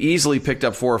have easily picked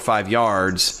up 4 or 5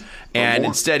 yards. And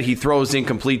instead, he throws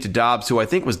incomplete to Dobbs, who I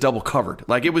think was double covered.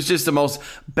 Like, it was just the most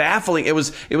baffling. It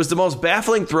was the most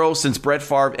baffling throw since Brett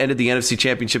Favre ended the NFC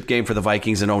Championship game for the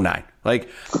Vikings in 2009. Like,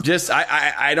 just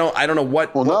I don't know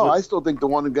what. Well, I still think the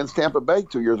one against Tampa Bay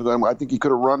 2 years ago. I think he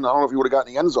could have run. I don't know if he would have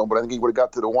gotten the end zone, but I think he would have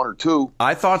got to the 1 or 2.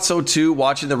 I thought so too.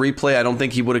 Watching the replay, I don't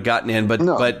think he would have gotten in. But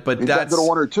that's got to the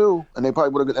 1 or 2, and they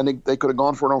probably would have. And they could have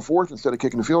gone for it on 4th instead of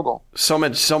kicking the field goal. So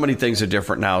many things are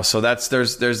different now. So this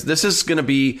is going to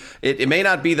be. It may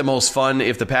not be the most fun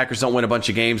if the Packers don't win a bunch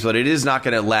of games, but it is not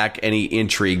going to lack any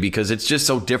intrigue because it's just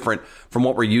so different from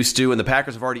what we're used to. And the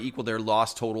Packers have already equaled their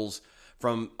loss totals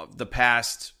from the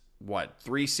past,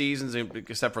 3 seasons,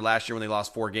 except for last year when they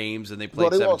lost 4 games and they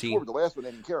played 17. Lost 4, but the last one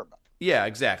they didn't care about. Yeah,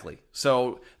 exactly.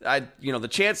 So the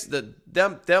chance that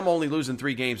them only losing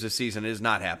 3 games this season is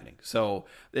not happening. So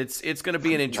it's going to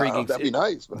be an intriguing. That'd be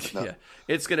nice. But no. Yeah,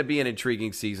 it's going to be an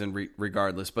intriguing season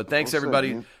regardless. But thanks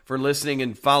everybody for listening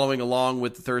and following along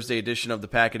with the Thursday edition of the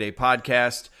Pack-A-Day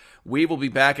podcast. We will be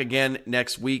back again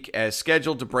next week as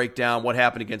scheduled to break down what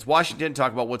happened against Washington,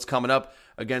 talk about what's coming up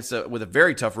with a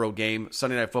very tough road game,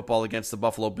 Sunday Night Football against the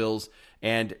Buffalo Bills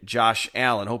and Josh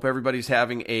Allen. Hope everybody's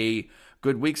having a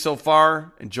good week so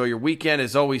far. Enjoy your weekend.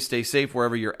 As always, stay safe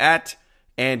wherever you're at,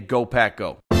 and go Pack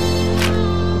Go.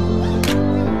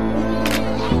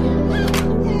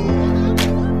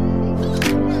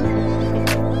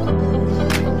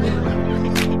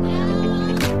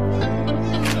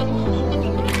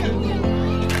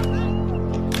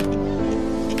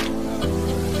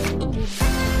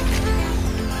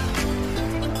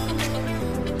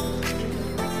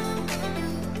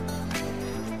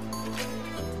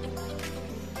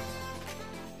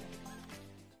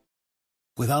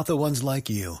 Without the ones like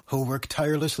you, who work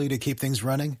tirelessly to keep things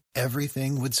running,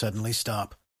 everything would suddenly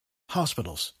stop.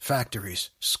 Hospitals, factories,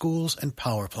 schools, and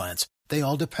power plants, they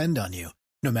all depend on you.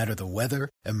 No matter the weather,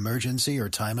 emergency, or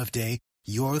time of day,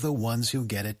 you're the ones who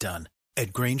get it done.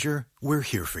 At Grainger, we're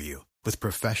here for you with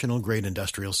professional-grade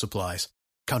industrial supplies.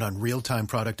 Count on real-time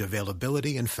product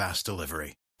availability and fast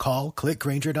delivery. Call, click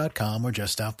Grainger.com, or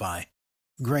just stop by.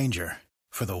 Grainger,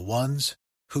 for the ones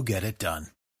who get it done.